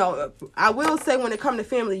 You know, I will say when it come to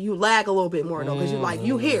family, you lag a little bit more though, because you like,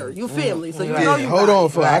 you here, you family, so you know you hold got on it.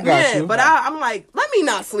 for I got Yeah, you. but I'm like, let me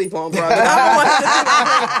not sleep on, bro. 'cause I don't want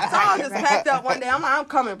to so I just packed up one day. I'm like, I'm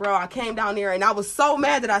coming, bro. I came down there and I was so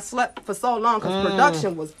mad that I slept for so long because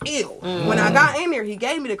production was ill. When I got in there, he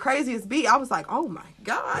gave me the craziest beat. I was like, oh my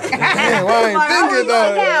God. Damn, why I ain't Like, thinking Slow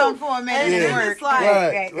that? down for a And minute. then and work. it's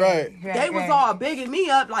like, Right. they was all bigging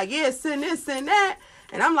me up, like, yeah, send this, send that.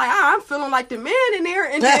 And I'm like, I'm feeling like the man in there.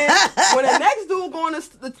 And then when the next dude going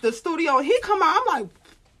to the studio and he come out, I'm like,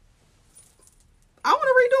 I want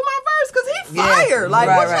to redo my verse because he fire. Like,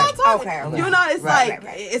 right, what right. y'all talking? Okay. You know, it's Right,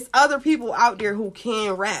 like, it's other people out there who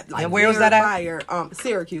can rap. Like, And where was they're that at? fire.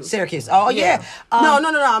 Syracuse. Syracuse. Oh, yeah. No,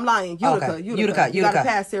 I'm lying. Utica. Okay. Utica. You got to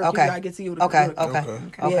pass Syracuse. Okay. You got to get to Utica. Okay. Utica.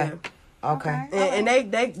 Okay. Yeah. Okay. And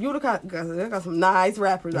they Utica they got some nice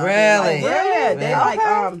rappers out Really? there. Like, yeah, they Yeah.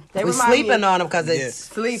 like they We remind me sleeping of- on them because it's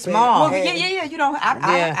Sleeping. small. Well, yeah. You know,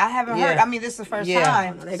 I haven't Yeah. heard. I mean, this is the first Yeah.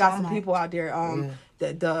 time. They got So some I'm like, people out there.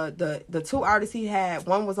 the 2 artists he had,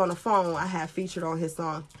 one was on the phone. I had featured on his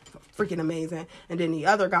song, freaking amazing. And then the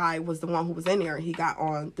other guy was the one who was in there, and he got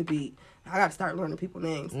on the beat. I got to start learning people's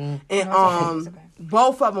names. And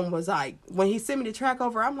both of them was like, when he sent me the track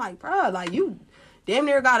over, I'm like, bro, like you damn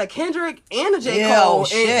near got a Kendrick and a J. Cole.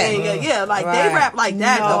 And like they rap like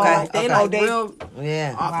that though. Like, they like real.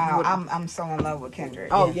 Yeah. Wow, I'm so in love with Kendrick.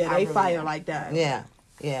 Oh yeah, they really fire like that.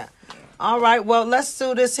 Yeah. All right, well, let's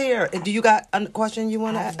do this here. Do you got a question you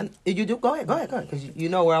want to ask? You do? Go ahead. Because you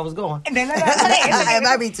know where I was going. It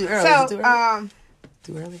might be too early. So,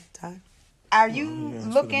 too early? Time? Are you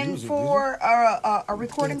looking for a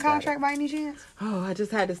recording contract by any chance? Oh, I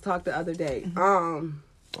just had this talk the other day. I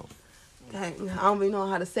don't even know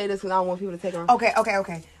how to say this because I don't want people to take it wrong.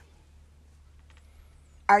 Okay.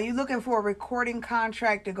 Are you looking for a recording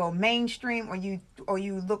contract to go mainstream, or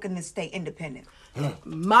you looking to stay independent?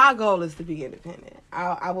 My goal is to be independent.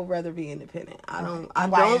 I would rather be independent. I don't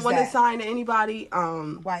want to sign to anybody.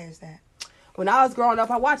 Why is that? When I was growing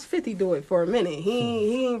up, I watched 50 do it for a minute.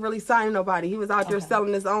 He ain't really signing nobody. He was out there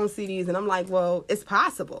selling his own CDs, and I'm like, well, it's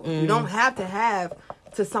possible. You don't have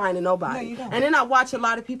to sign to nobody. No, you don't. And then I watch a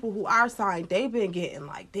lot of people who are signed. They've been getting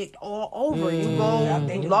like dicked all over. You go,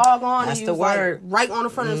 they log on, that's and the you word. like right on the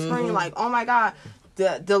front of the screen, like, oh my God.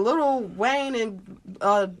 The little Wayne and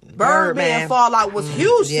Birdman fallout was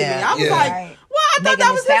huge to me. I was like, well, I thought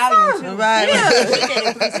that was his son. Right.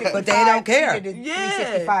 Yeah. But they don't care.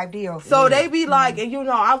 365 deal. So they be like, and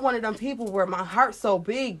I'm one of them people where my heart's so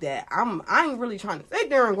big that I ain't really trying to sit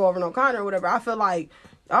there and go over no contract or whatever. I feel like,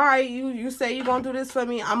 all right, you say you're going to do this for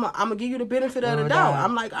me. I'm going to give you the benefit of the doubt.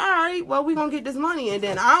 I'm like, all right, well, we going to get this money. And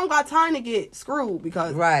then I don't got time to get screwed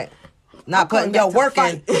because... Right. Not putting your work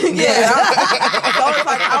in. So it's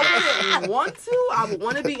like, I wouldn't want to. I would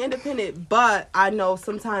want to be independent, but I know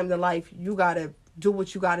sometimes in life you got to do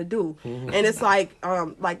what you got to do. And it's like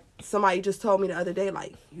somebody just told me the other day,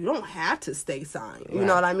 like, you don't have to stay signed. You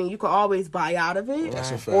know what I mean? You could always buy out of it.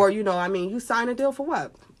 That's a fact. Or, you sign a deal for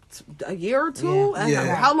what? A year or two?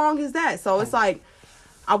 Yeah. How long is that? So it's like,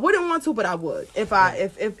 I wouldn't want to, but I would. If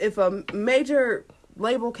a major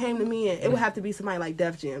label came to me, and it would have to be somebody like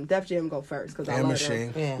Def Jam. Def Jam go first because I love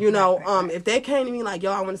them. Yeah. If they came to me like,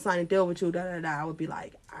 yo, I want to sign a deal with you, I would be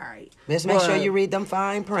like, all right. Just make sure you read them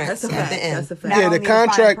fine prints at the end. That's a fact. Not only the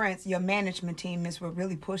contract. Prints, your management team is what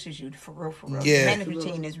really pushes you for real. Yeah. Your management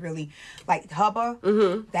team is really like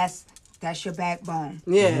Hubba. That's your backbone.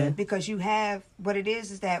 Yeah. Because you have what it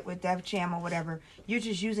is that with Def Jam or whatever, you're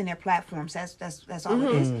just using their platforms. That's all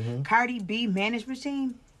it is. Cardi B management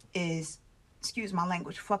team is, excuse my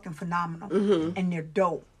language, fucking phenomenal, and they're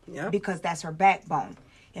dope because that's her backbone.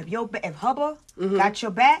 If Hubba got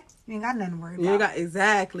your back, you ain't got nothing to worry about. You got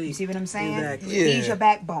exactly. You see what I'm saying? Exactly. Yeah. He's your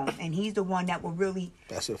backbone, and he's the one that will really.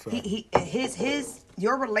 That's a fact.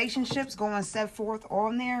 Your relationships going set forth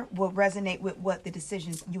on there will resonate with what the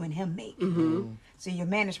decisions you and him make. So your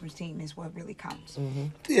management team is what really counts.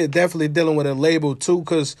 Yeah, definitely dealing with a label too,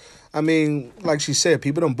 because like she said,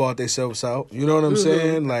 people done bought themselves out. You know what I'm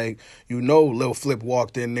saying? Like, Lil Flip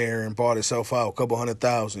walked in there and bought himself out,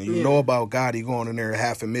 $200,000. You know about Gotti going in there,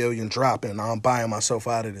 $500,000 dropping. I'm buying myself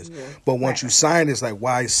out of this. But once you sign, it's like,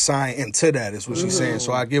 why sign into that? Is what she's saying.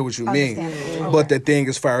 So I get what you mean. But the thing,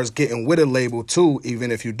 as far as getting with a label too,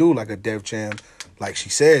 even if you do like a Def Jam, like she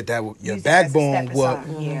said, that your backbone will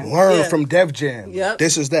learn from Def Jam. Yep.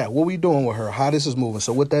 This is that. What we doing with her? How this is moving?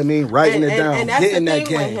 So what that mean? Writing it down, and that's getting the that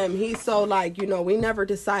thing game. with him. He's so we never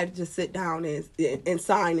decided to sit down and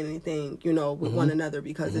sign anything, with one another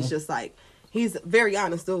because it's just like. He's very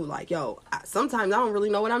honest dude. Like, yo, sometimes I don't really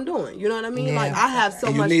know what I'm doing. You know what I mean? Like, I have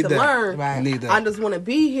so much to learn. Right. You need that. I just want to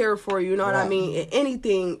be here for you. You know what I mean? In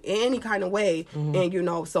anything, in any kind of way.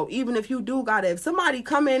 And, so even if you do if somebody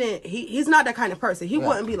come in and he's not that kind of person. He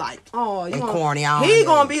wouldn't be like, oh, you corny. He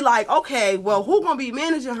going to be like, okay, well, who going to be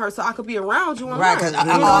managing her so I could be around you and right, learn? because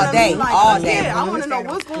I'm all day. All day. Yeah, I want to know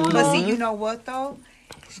what's going on. But see, you know what, though?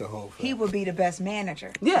 So he would be the best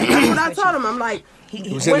manager. Yeah, that's what I told him. I'm like,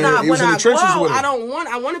 when I grow,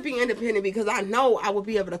 I want to be independent because I know I will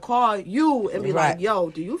be able to call you and be like, yo,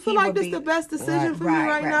 do you feel like this is the best decision for me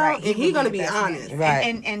right now? And he's going to be honest.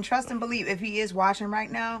 Right. And trust and believe, if he is watching right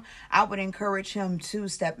now, I would encourage him to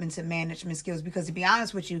step into management skills because to be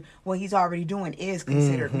honest with you, what he's already doing is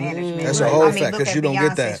considered management. That's a whole fact because you don't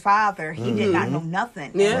get that. Beyonce's father, he did not know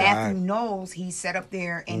nothing. Yeah. Matthew knows he sat up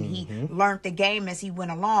there and he learned the game as he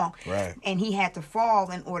went along. Right. And he had to fall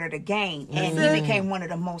in order to gain. And he became one of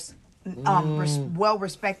the most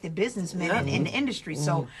well-respected businessmen in the industry.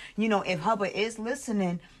 So, if Hubba is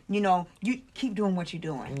listening, you keep doing what you're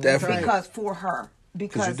doing. Definitely. Because for her.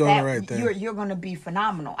 because you're doing the right thing. You're going to be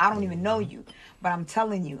phenomenal. I don't even know you, but I'm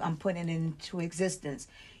telling you, I'm putting it into existence.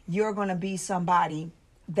 You're going to be somebody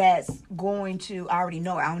that's going to. I already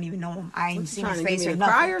know it. I don't even know him. I ain't seen his face or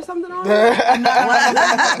nothing. Cry or something on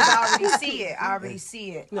I already see it. I already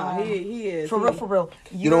see it. No, he is for real.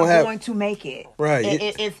 You're going to make it, right?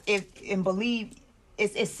 If and believe.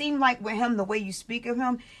 It seemed like with him, the way you speak of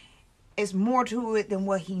him, it's more to it than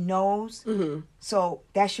what he knows. Mm-hmm. So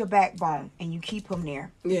that's your backbone, and you keep him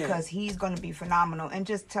there because he's going to be phenomenal. And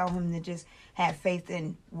just tell him to just have faith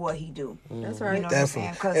in what he do. That's right. You know what I'm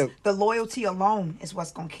saying? Because the loyalty alone is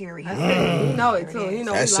what's going to carry him. He know it too. He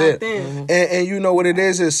know that's he's locked it. in. And you know what it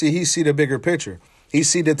is he see the bigger picture. He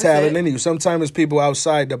see the talent in you. Sometimes it's people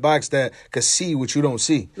outside the box that could see what you don't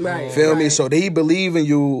see. Right. Feel me? So he believe in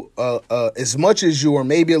you as much as you, or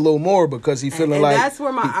maybe a little more, because he feeling and like that's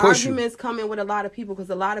where my arguments come in with a lot of people, because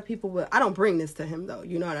a lot of people will. I don't bring this to him though.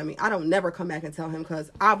 You know what I mean? I don't never come back and tell him because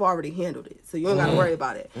I've already handled it. So you don't got to worry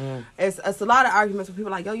about it. It's a lot of arguments with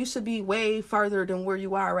people like, yo, you should be way further than where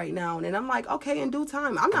you are right now. And I'm like, okay, in due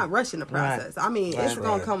time. I'm not rushing the process. Right. I mean, it's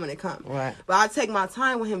gonna come when it comes. Right. But I take my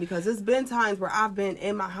time with him because there's been times where I've been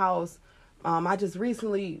in my house. I just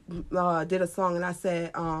recently did a song and I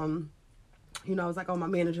said, you know, I was like, oh, my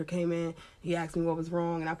manager came in. He asked me what was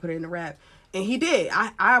wrong and I put it in the rap. And he did.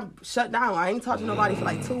 I shut down. I ain't talked to nobody for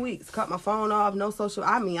like 2 weeks. Cut my phone off. No social.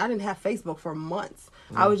 I mean, I didn't have Facebook for months.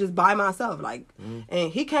 I was just by myself. Like,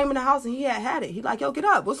 and he came in the house and he had it. He like, yo, get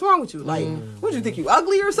up. What's wrong with you? Like, what you think, you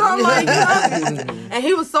ugly or something? Like, you know? And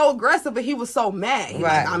he was so aggressive, but he was so mad. He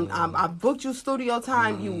like, I booked you studio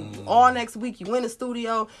time. You all next week. You in the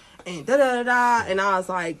studio and da da da da. And I was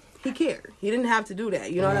like, he cared. He didn't have to do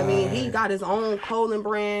that. You know what I mean? He got his own clothing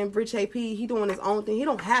brand, Rich AP. He doing his own thing. He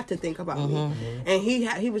don't have to think about me. And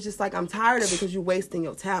he was just like, I'm tired of it because you wasting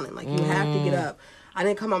your talent. Like, you have to get up. I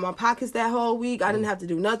didn't come out my pockets that whole week. I didn't have to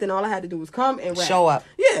do nothing. All I had to do was come and rap. Show up.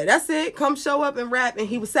 Yeah, that's it. Come show up and rap. And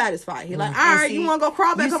he was satisfied. He like, all right, you want to go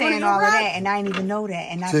crawl back you up saying on your all rap? of that, and I didn't even know that.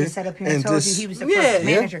 And I just sat up here and told you he was the first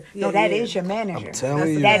manager. Yeah. No, that is your manager. I'm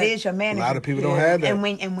telling you. That is your manager. A lot of people don't have that.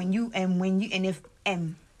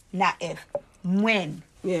 When.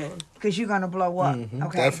 Yeah. Because you're going to blow up.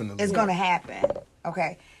 Okay. Definitely. It's going to happen.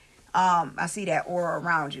 Okay. I see that aura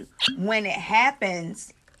around you. When it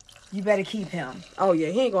happens, you better keep him. Oh, yeah.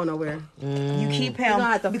 He ain't going nowhere. You keep him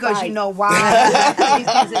because fight. you know why.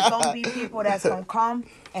 Because there's going to be people that's going to come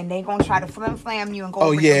and they going to try to flam you and go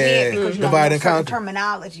over your head because you don't know certain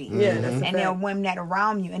terminology. Yeah, that's and they'll whim that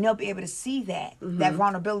around you and they'll be able to see that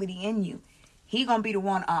vulnerability in you. He gonna be the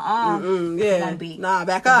one. Gonna be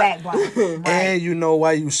back up. Backbone, right? And you know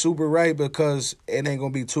why you super right, because it ain't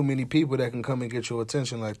gonna be too many people that can come and get your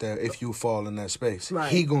attention like that if you fall in that space. Right.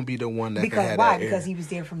 He gonna be the one that because can have why? that air. Because he was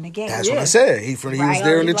there from the gate. That's what I said. He was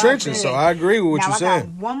there in the trenches. So I agree with what you're saying. I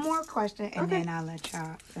got one more question, and then I'll let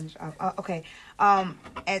y'all finish off. Okay.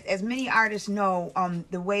 As many artists know,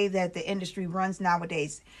 the way that the industry runs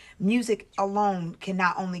nowadays, music alone can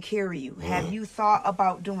not only carry you. Have you thought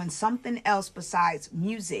about doing something else besides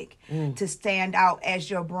music to stand out as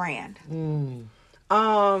your brand? No.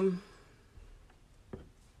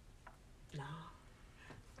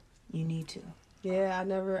 You need to. Yeah, I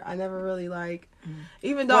never really like.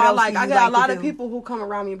 Even though I got a lot of people who come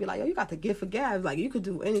around me and be like, "Yo, you got the gift of gab. Like, you could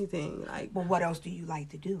do anything." Like, but what else do you like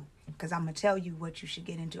to do? Because I'm gonna tell you what you should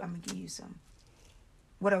get into. I'm gonna give you some.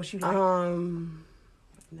 What else you like?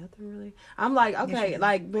 Nothing really. I'm like, okay,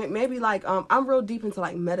 like maybe like I'm real deep into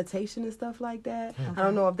like meditation and stuff like that. Okay. I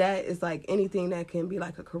don't know if that is like anything that can be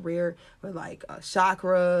like a career, but like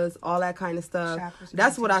chakras, all that kind of stuff.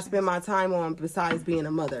 That's what I spend my time on besides being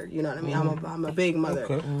a mother. You know what I mean? I'm a big mother.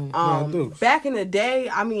 Okay. Back in the day,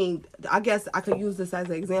 I mean, I guess I could use this as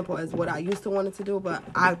an example as what I used to wanted to do, but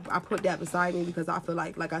I put that beside me because I feel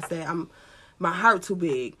like I said, my heart too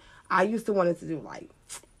big. I used to wanted to do like,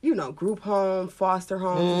 you know, group home, foster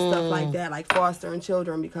homes and stuff like that, like fostering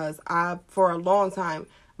children, because for a long time,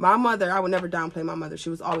 my mother, I would never downplay my mother. She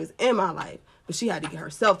was always in my life, but she had to get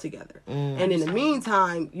herself together. And in the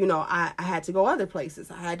meantime, you know, I had to go other places.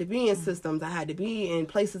 I had to be in systems. I had to be in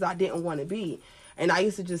places I didn't want to be. And I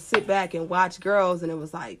used to just sit back and watch girls, and it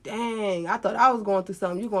was like, dang, I thought I was going through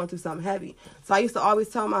something. You're going through something heavy. So I used to always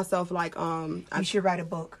tell myself, like, you should write a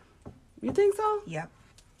book. You think so? Yep.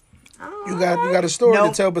 You got a story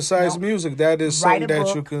to tell besides music. That is something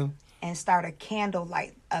that you can. And start a candle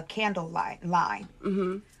line. A candle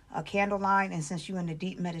line, and since you're in the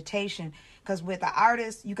deep meditation, because with the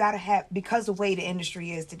artist, you gotta have, because the way the industry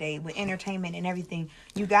is today with entertainment and everything,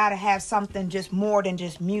 you gotta have something just more than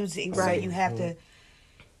just music. Right? You have to.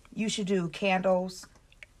 You should do candles,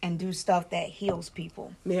 and do stuff that heals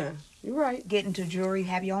people. Yeah, you're right. Get into jewelry,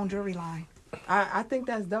 have your own jewelry line. I think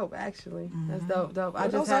that's dope, actually. That's dope. Well, I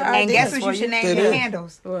just those are had. And guess ideas what you for should you. name your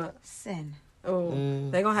candles? What? Sin. Oh,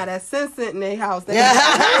 they gonna have that scent in their house. They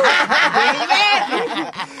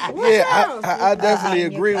I definitely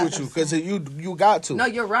agree with you because you got to. No,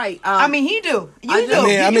 you're right. I mean, he do. You I do.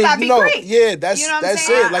 mean, you gotta be great. yeah, that's You know what I'm that's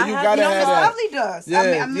saying? it. Like you I gotta Miss have that. Lovely does. Yeah,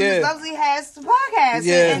 I mean, Miss Lovely has the podcast,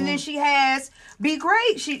 Yeah. and then she has Be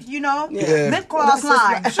Great. She, Yeah. lip gloss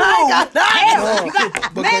line. True. Hell, you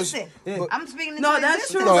got listen. I'm speaking into No, that's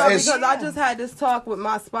existence. true No, though, it's- because I just had this talk with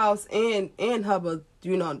my spouse and Hubba.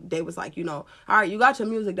 They was like, all right, you got your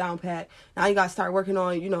music down pat. Now you got to start working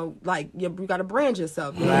on, like you got to brand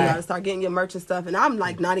yourself. You got to start getting your merch and stuff. And I'm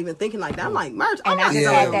like, not even thinking like that. I'm like, merch. I'm And I not just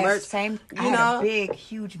Yeah. had selling that merch. same. I had a big,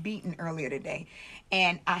 huge meeting earlier today,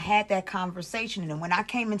 and I had that conversation. And when I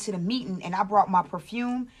came into the meeting, and I brought my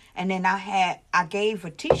perfume, and then I gave a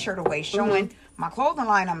T-shirt away showing my clothing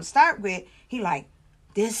line I'm gonna start with. He like,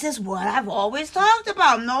 this is what I've always talked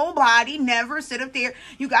about. Nobody never sit up there.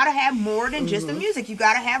 You got to have more than just the music. You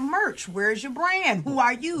got to have merch. Where's your brand? Who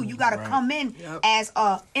are you? You got to come in as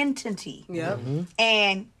a entity. Yep.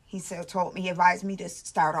 And he he advised me to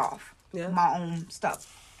start off my own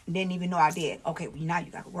stuff. Didn't even know I did. Okay, well, now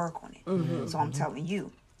you got to work on it. So I'm telling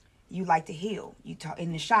you, you like to heal. You talk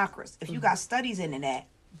in the chakras. If you got studies into that,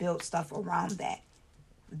 build stuff around that.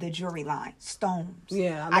 The jewelry line, stones.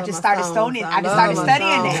 Yeah, I just started studying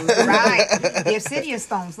that. Right, the obsidian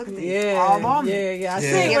stones. Look at these. Yeah, All on me. yeah. I The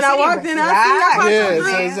see when I obsidian walked in. right.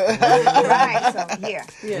 I see Right.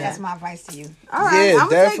 So that's my advice to you. All right, Yeah, I'm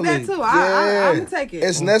gonna take definitely. that too. I'm gonna take it.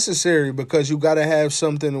 It's necessary because you got to have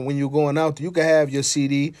something when you're going out there. You can have your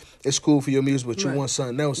CD. It's cool for your music, but you want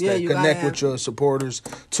something else Yeah, that you connect gotta with have- your supporters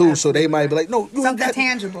too. So they might be like, no, you Something got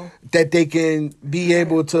tangible. that they can be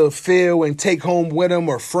able to feel and take home with them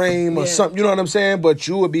or frame or something. You know what I'm saying? But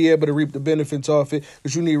you would be able to reap the benefits off it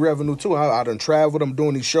because you need revenue too. I done traveled. I'm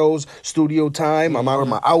doing these shows, studio time. I'm out with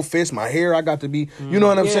my outfits, my hair. I got to be, you know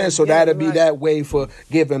what I'm saying? So that'll be that way for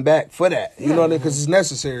giving back for that. You know what I mean? Because it's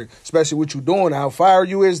necessary, especially what you're doing. How fire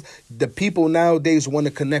you is, the people nowadays want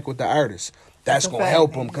to connect with the artists. That's going to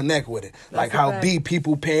help them connect with it. Like how B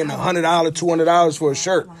people paying $100, $200 for a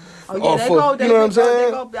shirt. Oh yeah, you know what I'm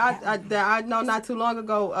saying? I know not too long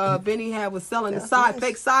ago, Benny was selling the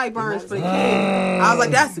fake sideburns for the kids. I was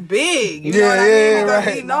like, that's big. You know what I mean?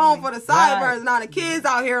 Because he's known for the sideburns. Now the kids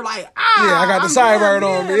out here like, I got the sideburn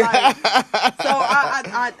on me. So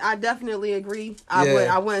I definitely agree.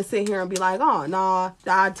 I wouldn't sit here and be like, oh no,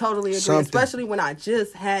 I totally agree. Especially when I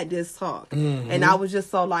just had this talk and I was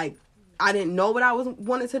just so like, I didn't know what I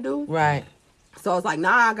wanted to do. Right. So I was like,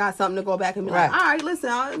 I got something to go back and be like, all right,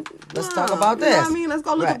 listen, let's talk about this. You know what I mean? Let's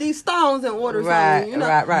go look at these stones and order something. You know?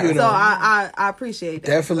 Right. So I appreciate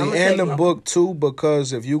that. Definitely. And the book too,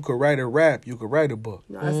 because if you could write a rap, you could write a book.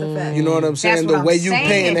 No, that's a fact. You know what I'm saying? That's The what way I'm you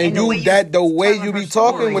saying, paint and the way you be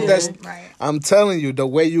talking with that. Right. I'm telling you, the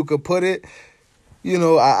way you could put it,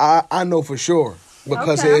 I know for sure.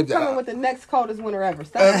 Because I'm coming with the next coldest winter ever.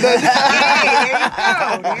 Stop. There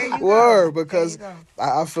you go. Word, because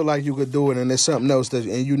I feel like you could do it, and there's something else that,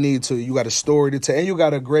 and you got a story to tell, and you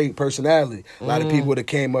got a great personality. A lot of people that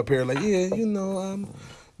came up here like, they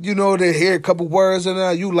hear a couple words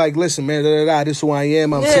and you like, listen, man, this is who I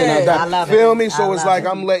am. I'm saying I love feel it. me? So I it's love like it.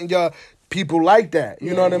 I'm letting y'all people like that.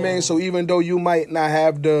 You know what I mean? So even though you might not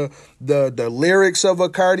have the lyrics of a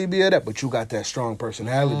Cardi B or that, but you got that strong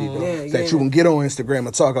personality though, that you can get on Instagram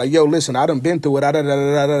and talk like, yo, listen, I done been through it.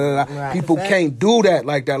 Right. People can't do that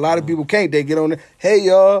like that. A lot of people can't. They get on there, hey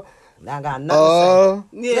y'all. I got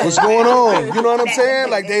nothing to say. What's going on? You know what I'm saying?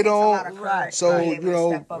 Like they It takes a lot don't. of courage So to be able to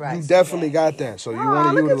step up you and definitely say got that. So you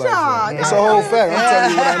want to look at utilize y'all. that. It's a whole fact. I'm telling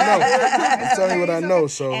you what I know. I'm telling you what I know.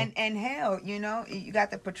 So and hell, you got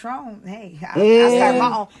the Patron. Hey, I start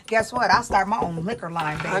my own. Guess what? I start my own liquor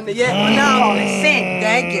line, baby. Call it Sin.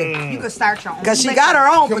 Thank you. You could start your own. Because she liquor got her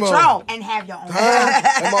own Come on. Patron. and have your own.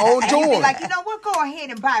 and my own And you be joint. like, you know what? Go ahead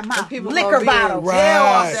and buy my people liquor gonna be bottle.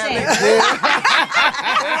 Right. Sin.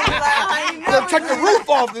 Take the roof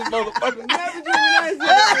off this motherfucker.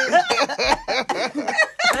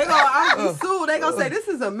 I'm gonna sue. They gonna say this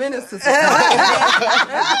is a menace to society.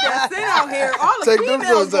 That's it out here. All the Take them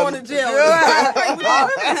females drugs going out. to jail. She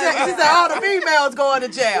said all the females going to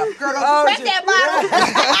jail. Girl, don't break that bottle.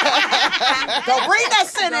 Don't bring that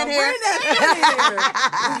sin in here.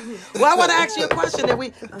 Well, I want to ask you a question. If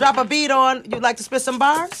we drop a beat on, you'd like to spit some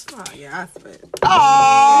bars? Oh, yeah, I spit.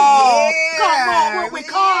 Oh, Yeah. come on, what we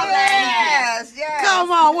call that? Yes.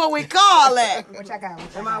 Come on, what we call it? What I got?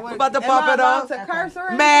 About to pump it up. To curse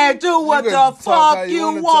or Man, do what You the can talk how fuck you you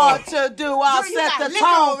wanna want talk. to do. I'll you set got the liquor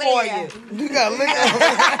tone over for there. you. You got liquor.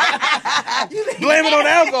 Blame it on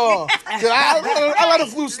alcohol. I let a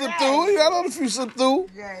few slip through. I let a few slip through.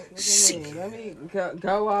 Let me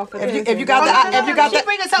go off of If you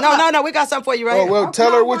got no, we got something for you right Oh here. well,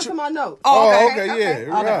 tell her what to you. my note. Oh, okay, yeah,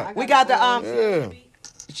 right. We got the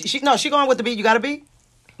Yeah. she going with the beat. You got a beat?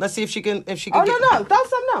 Let's see if she can Oh, get. no. Throw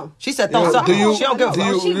some no. She said throw Yeah, something. do you- She don't give a do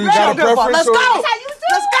fuck. you She got a don't give a fuck. preference Let's or- go.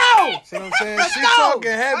 Let's go. See what I'm saying? Let's She go.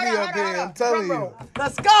 talking heavy up here. I'm telling you.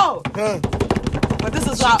 Let's go. Huh. But this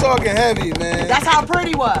is She how. talking heavy, man. That's how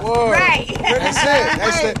pretty was. Word. Right. That's it.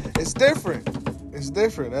 That's it. It's different. It's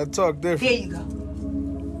different. That talk There different. you go.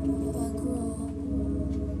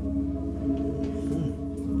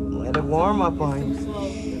 Let it warm up on you.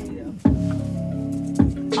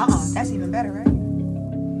 That's even better, right?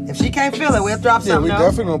 If she can't feel it, we'll drop Yeah, we something else.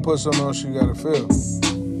 definitely gonna put something on she gotta feel.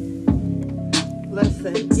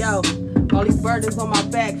 Listen, yo, all these burdens on my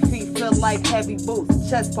back, feet feel like heavy boots.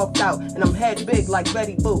 Chest puffed out, and I'm head big like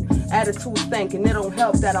Betty Boop. Attitude stank, and it don't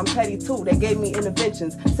help that I'm petty too. They gave me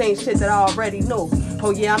interventions, saying shit that I already knew.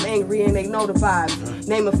 Oh yeah, I'm angry and they know the vibes.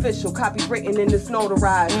 Name official, copy written and it's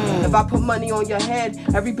notarized. If I put money on your head,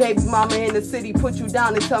 every baby mama in the city put you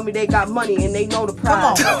down and tell me they got money and they know the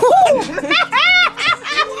prize. Sam,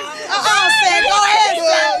 go ahead,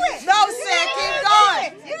 Sam. No, Sam, keep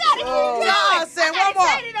going. You gotta keep going. No, Sam, one more.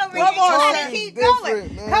 One more, You gotta Sam. keep Different,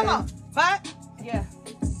 going. man. Come on. What? Yeah.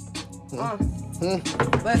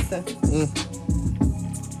 Listen.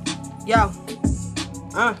 Yo.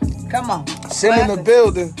 Come on. Sit in the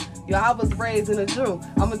building. Yo, I was raised in a Jew.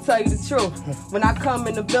 I'ma tell you the truth. When I come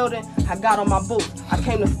in the building, I got on my boots. I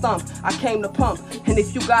came to stump. I came to pump. And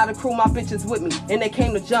if you got a crew, my bitches with me. And they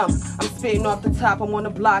came to jump. I'm spitting off the top. I'm on the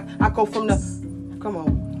block. I go from the... Come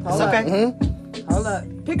on. Hold up. Okay. Hold up.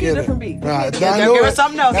 Pick Get a it. different beat. Pick Nah, a I different knew Give her it.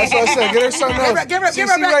 something else. That's what I said. Get her something else. Give her She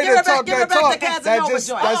back, ready give her to talk back, give her that back talk. the Casanova That just,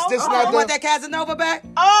 joint. that's just You not want the. that Casanova back?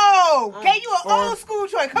 Oh, can you an old school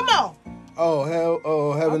choice? Come on. Oh hell!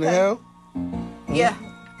 Oh heaven and Okay. hell! Yeah.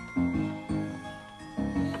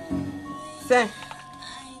 Say.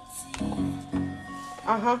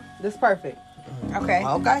 This perfect. Okay.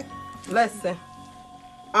 Okay. Listen.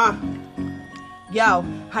 Yo,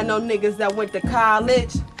 I know niggas that went to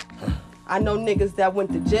college. I know niggas that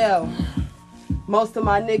went to jail. Most of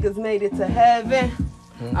my niggas made it to heaven.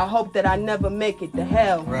 I hope that I never make it to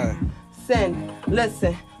hell. Right. Send,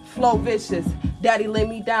 listen, flow vicious. Daddy lay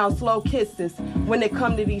me down, slow kisses. When it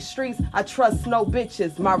come to these streets, I trust no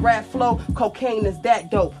bitches. My rap flow, cocaine is that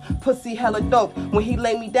dope. Pussy hella dope. When he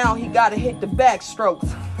lay me down, he gotta hit the backstrokes.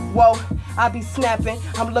 Whoa, I be snapping.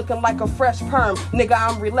 I'm looking like a fresh perm. Nigga,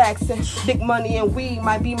 I'm relaxing. Dick money and weed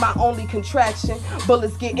might be my only contraction.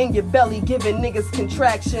 Bullets get in your belly, giving niggas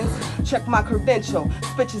contractions. Check my credential.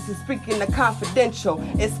 Bitches is speaking the confidential.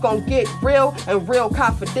 It's gonna get real and real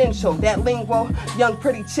confidential. That lingo, young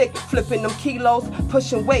pretty chick flipping them kilos,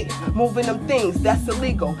 pushing weight, moving them things. That's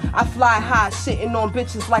illegal. I fly high, shitting on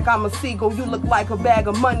bitches like I'm a seagull. You look like a bag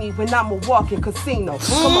of money when I'm a walking casino.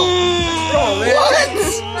 Come on. Come on, man.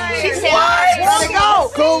 She said, Let it go.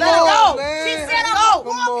 Come Let it on, go. man. She said, I'm a Come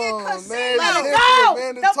walking on, casino. man. Let it It's go. different,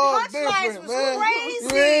 man. The The talk punchlines different, was man. crazy. You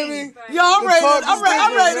hear me? Yo, I'm The ready. talk I'm is ready.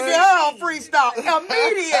 I'm ready to different, get her on freestyle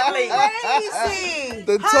immediately. Crazy.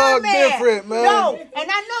 The talk man. different, man. No,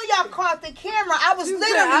 and I know y'all caught the camera. I was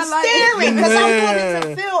literally I like it. staring because I wanted Man.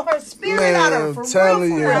 to feel her spirit out of her. Man, For I'm telling real,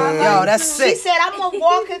 you, for real. man. Yo, that's She sick. said, I'm a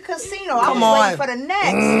walking casino. I Come was on. waiting for the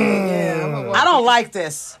next. I don't like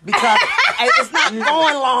this because it's not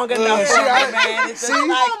going long enough for me, man. It's just See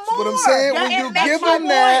like, what I'm saying? That- When you it makes give my them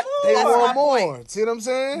that, point. they That's my want more. point. See what I'm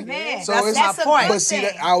saying? Man, So that's it's my point. But see,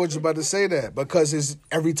 that I was about to say that because it's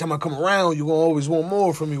every time I come around, you gonna always want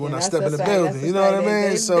more from me when I step in the building. You know what I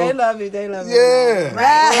mean? They love you. They love you. Yeah.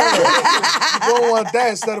 You don't want that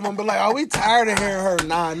instead of them be like, oh, we tired of hearing her.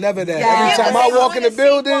 Nah, never that. Yeah, Every time but I they walk in the wanna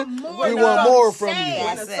see what building, more we than want what more I'm from you. saying.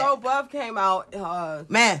 When the That's it. So Buff came out,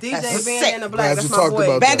 Man, DJ that's Bandana sick. in the Black, Glad that's you my talked boy.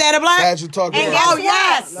 about that. Bandana Black? Glad you talked And about guess Oh, that.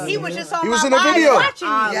 yes. what? He was just on He was my in the live video. watching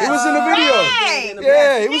you. Yes. He was in the video. Right.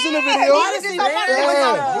 Yeah, he was in the video. He was just on my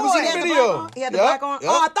Yeah, he was in the board. video. He had the Yup, black on.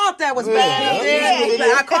 yup. Oh, I thought that was Yeah. bad. Yeah. But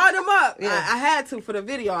I called him up. Yeah. I had to for the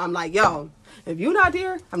video. I'm like, yo, if you not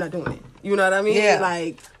there, I'm not doing it. You know what I mean? Yeah.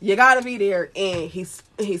 Like, you gotta be there. And he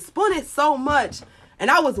spun it so much. And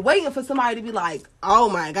I was waiting for somebody to be like, "Oh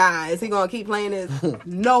my God, is he gonna keep playing this?"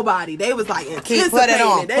 Nobody. They was like anticipating. Put it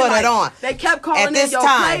on. Put it on. They kept calling At this yo,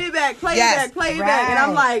 time. play it back, play it back, play it back. And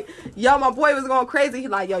I'm like, yo, my boy was going crazy. He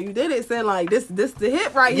like, yo, you did it. Saying like, this the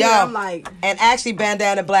hit right here. I'm like, and actually,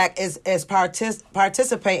 Bandana Black is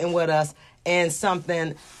participating with us in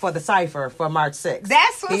something for the Cypher for March 6th.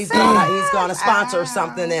 That's what's he's gonna sponsor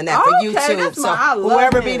something in that for YouTube. So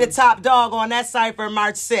whoever be the top dog on that Cypher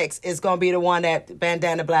March 6th is gonna be the one that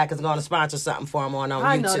Bandana Black is gonna sponsor something for him on YouTube.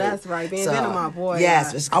 I know that's right. Bandana, my boy.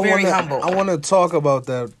 Yes, it's very humble. I want to talk about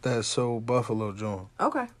that So Buffalo joint.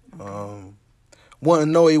 Okay. Want to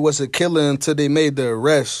know he was a killer until they made the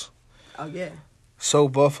arrest. Oh yeah. So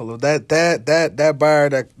Buffalo, that bar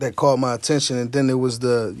that caught my attention, and then it was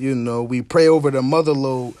we pray over the mother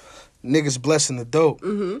load, niggas blessing the dope.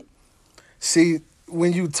 Mm-hmm. See,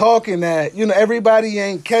 when you talking that, everybody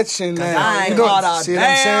ain't catching that. I ain't caught a see what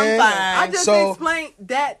I'm saying? I just explained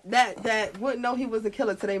that wouldn't know he was a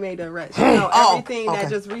killer till they made the arrest. Everything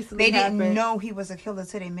that just recently happened. They didn't know he was a killer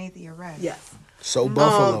till they made the arrest. Yes. So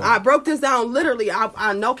Buffalo. I broke this down literally.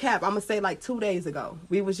 I no cap. I'm gonna say like 2 days ago.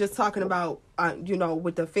 We was just talking about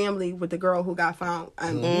with the family with the girl who got found,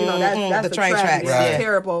 and that's the train tragedy. tracks. It's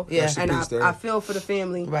terrible. Yeah. And I feel for the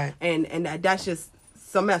family. Right. And that's just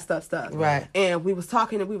some messed up stuff. Right. And we was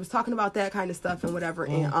talking about that kind of stuff and whatever.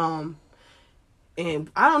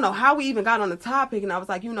 And I don't know how we even got on the topic, and I was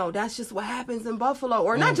like, that's just what happens in Buffalo,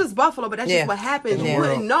 or not just Buffalo, but that's just what happens. You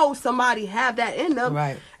wouldn't know somebody have that in them,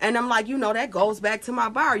 right? And I'm like, that goes back to my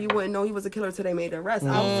bar. You wouldn't know he was a killer till they made the arrest.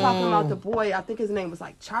 I was talking about the boy. I think his name was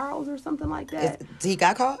like Charles or something like that. He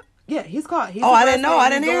got caught? Yeah, he's caught. I didn't know. I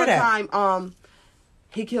didn't hear that.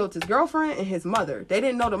 He killed his girlfriend and his mother. They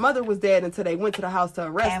didn't know the mother was dead until they went to the house to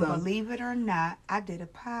arrest him. And believe it or not, I did a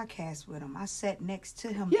podcast with him. I sat next to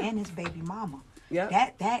him and his baby mama. Yeah,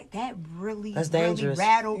 that really dangerous.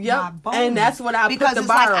 Rattled my bones. And that's what I because put the it's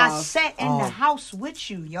bar like off. I sat in the house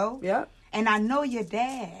with you, yo. Yep. And I know your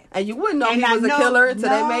dad. And you wouldn't know he was a killer until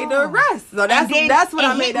they made the arrest. So that's what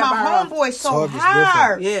I made that bar off. My homeboy so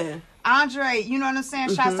hard. Yeah. Andre, you know what I'm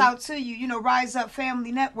saying? Shouts out to you. Rise Up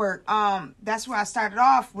Family Network. That's where I started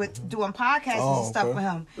off with doing podcasts and stuff with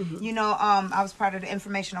him. Mm-hmm. I was part of the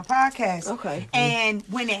informational podcast. Okay. And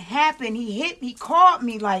when it happened, he called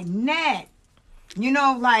me like, Nat.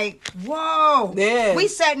 Like, whoa. Yeah. We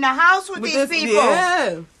sat in the house with these people.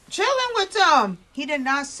 Yeah. Chilling with them. He did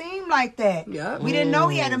not seem like that. Yeah. We didn't know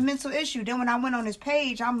he had a mental issue. Then when I went on his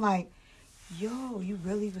page, I'm like, yo, you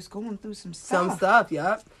really was going through some stuff.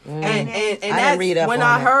 Yep. And I didn't read up when on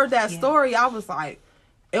I that. heard that story, I was like,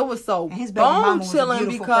 it was so his baby mama bone was a chilling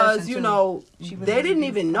beautiful because person, they didn't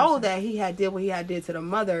even know that he had did what he had did to the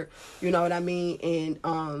mother. You know what I mean?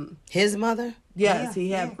 And his mother. Yes,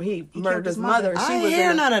 he murdered his mother. I didn't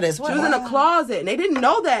hear none of this. She was in a closet, and they didn't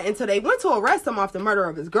know that until they went to arrest him off the murder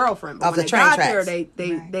of his girlfriend. But Of when the they train got tracks.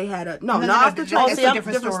 there, they had a not No, off the train. it's a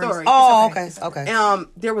different story. Oh, It's okay.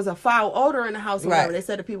 There was a foul odor in the house. Right. Right. They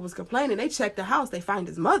said the people was complaining. They checked the house. They find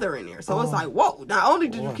his mother in there. So it's like, whoa! Not only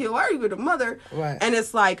did you kill her, you killed the mother. Right. And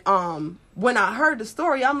it's like, when I heard the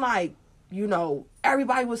story, I'm like,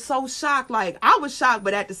 everybody was so shocked. Like I was shocked,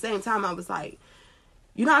 but at the same time, I was like.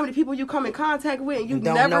 You know how many people you come in contact with and you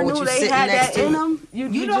never knew they had that in them?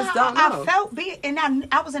 You just don't know. I felt and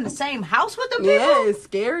I was in the same house with them people. Yeah, it's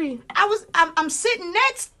scary. I'm sitting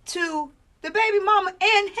next to the baby mama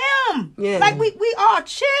and him. Yeah. Like we all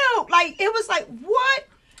chilled. Like it was like, what?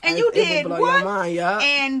 And you did blow what? Your mind, yeah.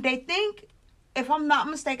 And they think, if I'm not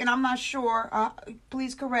mistaken, I'm not sure,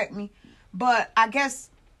 please correct me, but I guess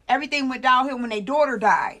everything went downhill when their daughter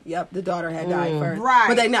died. Yep, the daughter had died first. Right.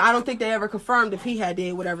 But I don't think they ever confirmed if he had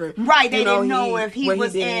did whatever. Right, they didn't know if he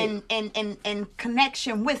was in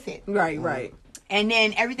connection with it. Right. And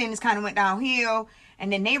then everything just kind of went downhill,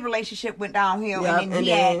 and then their relationship went downhill, Yep, and then he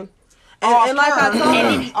had like I told and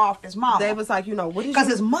then he offed his mom. They was like, what is because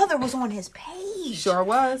his mother was on his page. Sure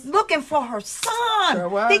was. Looking for her son. Sure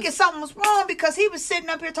was. Thinking something was wrong because he was sitting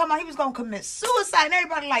up here talking about he was going to commit suicide. And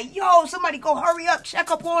everybody like, yo, somebody go hurry up,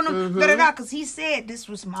 check up on him. Because he said this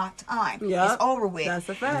was my time. Yep. It's over with. That's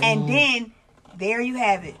a fact. And then, there you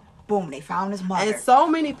have it. Boom, they found his mother. And so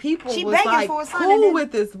many people She was begging like for a son, cool and then-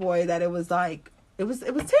 with this boy that it was like, it was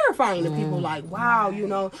terrifying to people. Like, wow,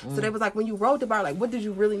 So they was like, when you wrote the bar, like, what did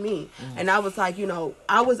you really mean? And I was like,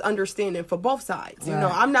 I was understanding for both sides. You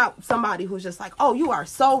know, I'm not somebody who's just like, oh, you are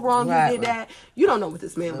so wrong. You did that. You don't know what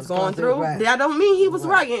this man was going through. Right. That don't mean he was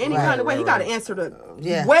right in any kind of way. He got to answer the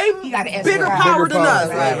way answer bigger the power bigger than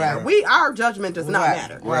power. us. Right. Our judgment does not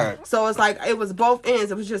matter. Right. So it's like it was both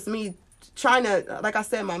ends. It was just me trying to, like I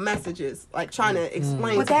said, my messages, like trying to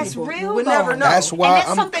explain But to that's people. real, You would though. never know. That's why And that's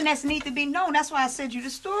I'm. something that's need to be known. That's why I said you the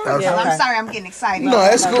story. Okay. I'm sorry, I'm getting excited. No,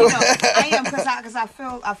 that's You cool. know, I am because I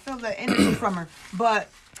feel the energy from her. But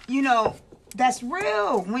you know, that's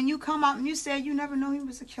real. When you come out and you said you never know he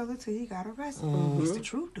was a killer till he got arrested. It's the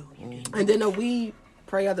truth, though. And then we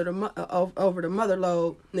pray over the mother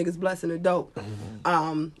load, niggas blessing the dope.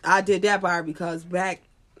 I did that bar because back,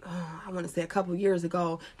 I want to say a couple years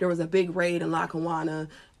ago, there was a big raid in Lackawanna,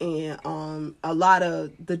 and a lot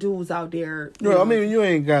of the dudes out there. No, I mean, you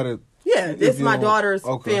ain't gotta. Yeah, it's my don't- daughter's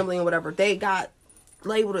okay. family and whatever. They got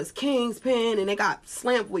labeled as Kingspin and they got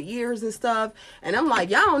slammed with years and stuff. And I'm like,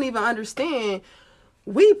 y'all don't even understand.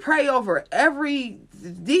 We pray over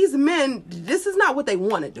these men. This is not what they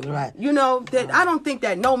want to do. Right. You know, that I don't think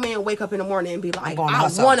that no man wake up in the morning and be like, going I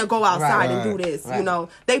outside. want to go outside Right. and do this. Right. You know,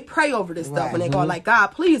 they pray over this stuff Right. when they go like, God,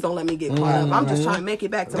 please don't let me get caught up. I'm just trying to make it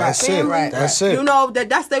back to That's my it. family. Right. That's it. You know,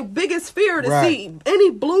 that's their biggest fear to Right. see any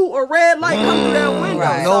blue or red light come through their window.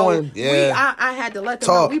 Right. So Knowing, yeah. I had to let them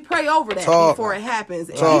Talk. know. We pray over that Talk. before it happens.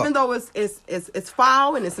 And Talk. even though it's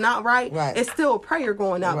foul and it's not right, Right. it's still a prayer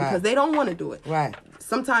going out Right. because they don't want to do it. Right.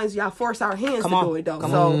 Sometimes y'all force our hands Come to on. do it though.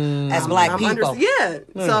 Come so on. As black people.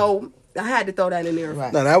 So I had to throw that in there.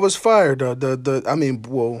 Right. No, that was fire. I mean,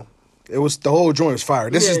 well, it was the whole joint was fire.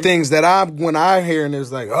 This is Yeah. things that when I hear and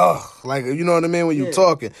it's like, oh, like you know what I mean when you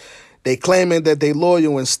talking, they claiming that they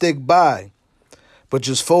loyal and stick by, but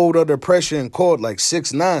just fold under pressure in court like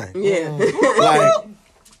 6ix9ine. Yeah. Like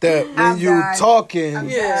that when I'm you dying. talking.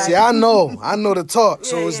 Yeah. See, I know the talk.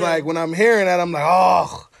 So it's yeah. like when I'm hearing that, I'm like,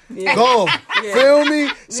 oh. Go, feel me?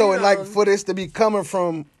 So it like for this to be coming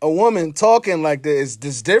from a woman talking like that is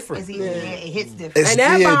just different. It hits different. It's- And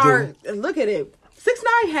that Yeah, bar, look at it.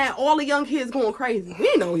 6ix9ine had all the young kids going crazy. We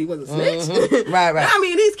didn't know he was a snitch. Right. I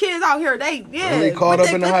mean, these kids out here, they Really caught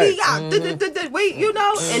up in the hype. Wait, you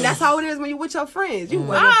know, and that's how it is when you with your friends. You in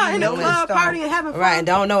the know club it's partying, having fun. Right, and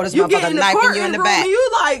don't know this You get motherfucker in the knifing court you in the room back. and you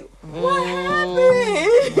like, what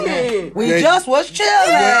happened? We Yeah. just was chilling.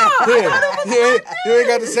 Yeah. You ain't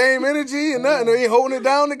got the same energy and nothing. You ain't holding it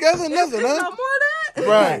down together, nothing, No huh? more of that.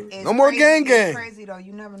 Right. It's No more crazy. gang It's gang. crazy though.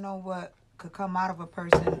 You never know what could come out of a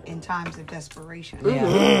person in times of desperation.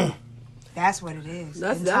 Yeah. That's what it is.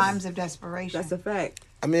 That's- in that's- times of desperation. That's a fact.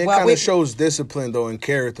 I mean, it Well, kind we- of shows discipline, though, and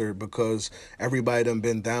character because everybody done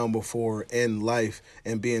been down before in life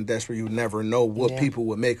and being desperate. You never know what people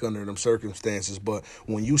would make under them circumstances. But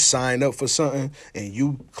when you sign up for something and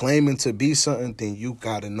you claiming to be something, then you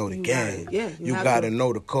got to know the game. You have got to. to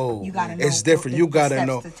know the code. You gotta know It's different. the You got to steps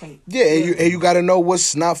know. to take. Yeah, and you got to know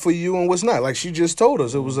what's not for you and what's not. Like she just told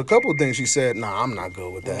us. It was a couple of things she said, nah, I'm not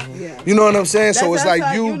good with that. Yeah. You know what I'm saying? So That's it's like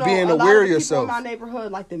how, you know, being a lot aware of of the yourself. people in my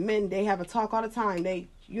neighborhood, like the men, they have a talk all the time.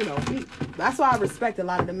 That's why I respect a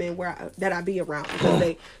lot of the men that I be around because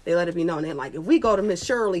they let it be known. They're like, if we go to Miss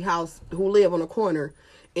Shirley house who live on the corner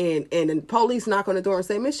and the police knock on the door and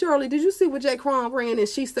say, Miss Shirley, did you see what Jaquan ran? And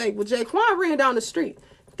she say, well, Jaquan ran down the street.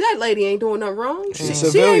 That lady ain't doing nothing wrong. She ain't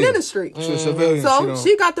civilian. in the street. She's a civilian. So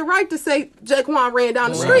she got the right to say Jaquan ran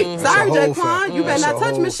down the street. That's Sorry, a whole Jaquan, fact. you better That's not a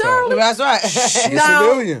touch whole Miss fact. Shirley. That's right. She's a Now,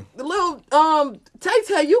 civilian. the little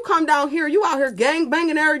Tay, you come down here, you out here gang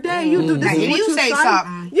banging every day. You do this. Now, is if what you say signed-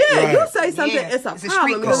 something. Yeah, Right. you say something. Yeah, It's a it's a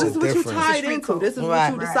problem street because code. this is what you Different. tied It's a street into. code. This is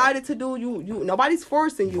Right. what you decided to do. You nobody's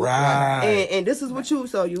forcing you. Right. And this is what you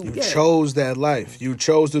You chose that life. You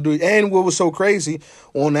chose to do. And what was so crazy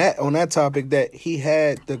on that topic that he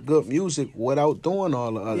had the good music without doing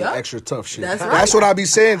all the other Yep. extra tough shit. That's That's right. what I be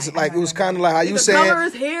saying. It's like it was kind of like how He you could saying. color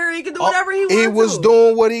his hair. He could do whatever he wanted. He was to.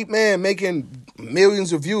 doing what making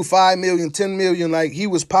millions of views, 5 million, 10 million. Like he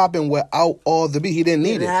was popping without all the beat. He didn't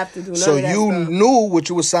need Didn't it. have to do none So of that you stuff. knew what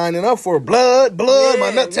you was signing up for. Blood, my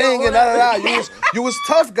Yeah, nut ting, you and know da da da. You was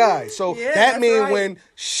tough guy. So Yeah, that that's means right. when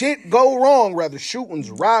shit go wrong, rather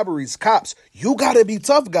shootings, robberies, cops, you gotta be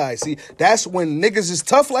tough guys. See, that's when niggas is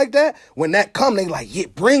tough like that. When that come, they like, yeah,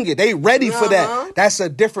 bring it. They ready for that. That's a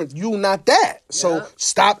different. You not that. So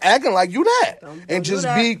stop acting like you that, and do just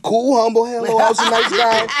that. be cool, humble. Hello, I was a nice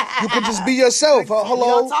guy. You could just be yourself.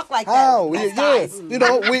 Hello. don't talk like that. How? That's Yeah, nice. you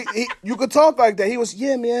know, you could talk like that. He was,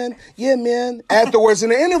 yeah, man. Afterwards in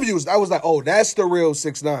the interviews, I was like, oh, that's the real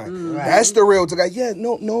 6ix9ine. That's the real guy. Yeah,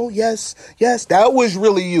 no, yes. That was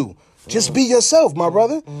really you. Just be yourself, my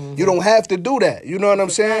brother. You don't have to do that. You know what I'm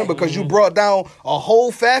saying? Because you brought down a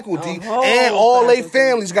whole faculty and all their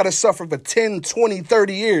families got to suffer for 10, 20,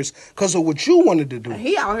 30 years because of what you wanted to do.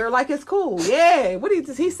 He out here like it's cool. Yeah. What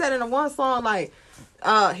he said in a one song like.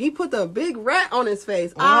 He put the big rat on his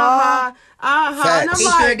face. And I'm Facts. He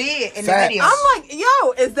like, sure did in the Facts. video. I'm like,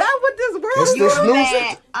 yo, is that what this world It's is this You're new mad,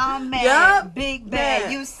 shit. I'm mad, Yup. big bad.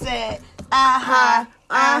 Mad. You said And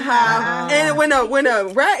when a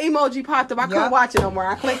rat emoji popped up, I couldn't watch it no more.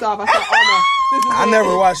 I clicked off. I said, oh no. I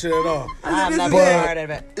never watched it at all. I've never heard of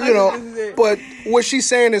it. You know, but what she's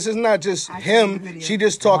saying is it's not just him. She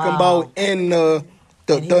just talking about in the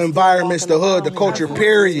environments, the hood, the culture,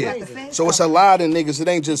 period. So it's a lot of niggas. It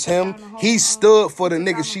ain't just him. He stood for the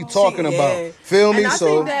niggas she talking about. Feel me? And I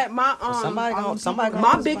So think that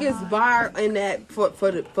my biggest bar in that for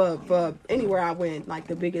anywhere I went, like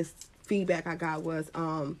the biggest feedback I got was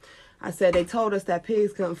I said they told us that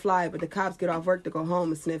pigs couldn't fly, but the cops get off work to go home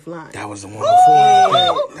and sniff lines. that was the one before.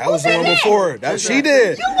 That was the one before. That she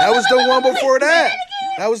did. That was the one before that.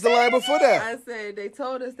 That was the line before that. I said they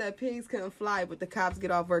told us that pigs couldn't fly, but the cops get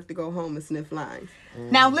off work to go home and sniff lines.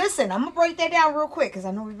 Now listen, I'm gonna break that down real quick because I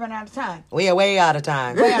know we've run out of time. We are way out of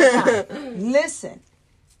time. Way out of time. Listen,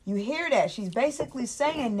 you hear that? She's basically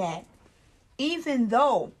saying that even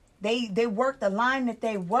though they work the line that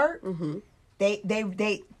they work, they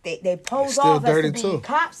pose still off as dirty to be too.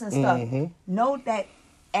 cops and stuff. Know that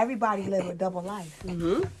everybody live a double life.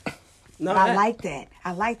 No, I like that.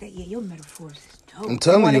 I like that. Yeah, your metaphors is dope. I'm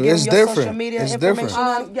telling you, it's different. It's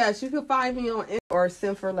different. Yes, you can find me on or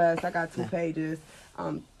Sin for Less. I got 2 pages.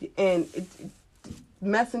 And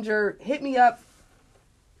Messenger, hit me up.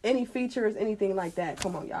 Any features, anything like that.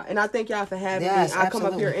 Come on, y'all. And I thank y'all for having me. I come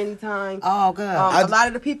up here anytime. Oh, good. A lot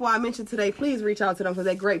of the people I mentioned today, please reach out to them because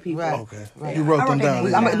they're great people. Right. Okay. Right. You wrote them down.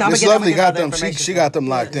 Miss I'm Lovely got them. them. She got them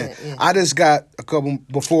locked in. Yeah. I just got a couple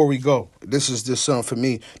before we go. This is just something for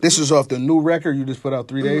me. This is off the new record you just put out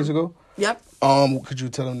 3 days ago. Yep. Could you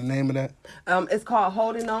tell them the name of that? It's called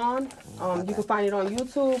Holding On. You can find it on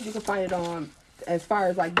YouTube. You can find it on, as far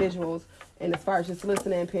as like visuals, and as far as just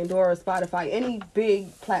listening, Pandora, Spotify, any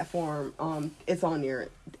big platform, it's on there.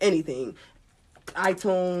 Anything,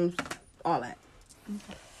 iTunes, all that.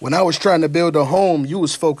 When I was trying to build a home, you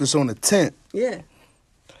was focused on a tent. Yeah.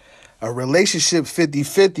 A relationship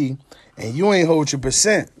 50-50, and you ain't hold your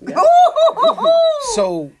percent. Yeah.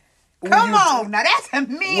 So Come on, now that's a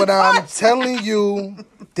mean what I'm person. telling you,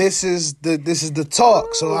 this is the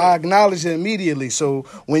talk. So I acknowledge it immediately. So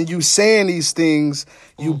when you saying these things,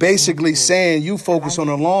 you basically saying you focus on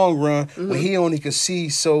the long run, but he only can see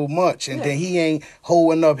so much, and then he ain't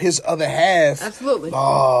holding up his other half. Absolutely.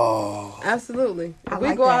 Oh, Absolutely. If I we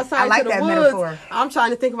like go that. outside I like to the that woods, metaphor. I'm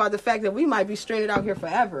trying to think about the fact that we might be stranded out here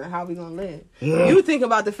forever and how we gonna live. You think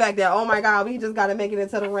about the fact that, oh my God, we just gotta make it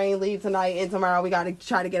until the rain, leave tonight, and tomorrow we gotta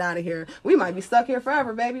try to get out of here. We might be stuck here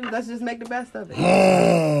forever, baby. Let's just make the best of it.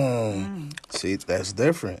 See, that's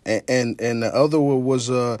different. And the other one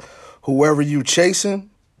was whoever you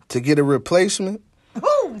chasing to get a replacement.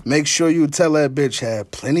 Make sure you tell that bitch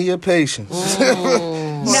have plenty of patience.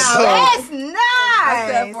 Now that's nice.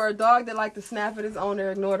 Except for a dog that like to snap at his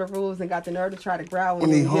owner, ignore the rules, and got the nerve to try to growl when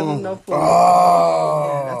you give him no food.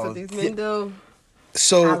 Yeah, that's what these men do.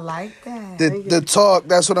 So I like that. the talk,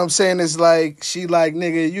 that's what I'm saying, is like, she like,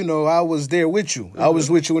 nigga, you know, I was there with you. I was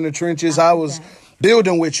with you in the trenches. I was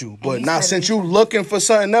building with you. But now since you looking for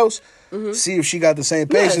something else, see if she got the same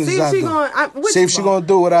patience see as if I she do. See if she gonna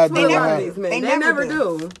do what I do. They never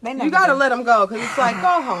do. You gotta let them go because it's like,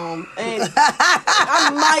 go home and I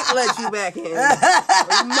might let you back in. Or you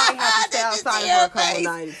might have to stay outside for a couple of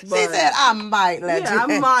nights. But She said, I might let you.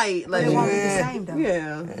 I might let you. It won't be the same though.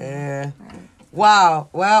 Yeah. Wow.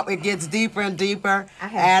 Well, it gets deeper and deeper.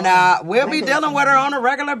 And we'll be dealing with her on a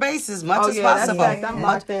regular basis, much as possible. That's fact. I'm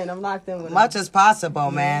locked in. I'm locked in with her. Much as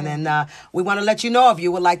possible, man. And we want to let you know if you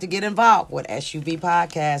would like to get involved with SUV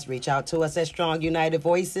Podcast, reach out to us at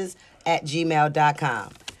strongunitedvoices@gmail.com.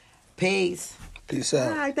 Peace. Peace out.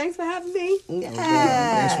 All right. Thanks for having me. Yeah.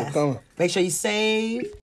 Thanks for coming. Make sure you save,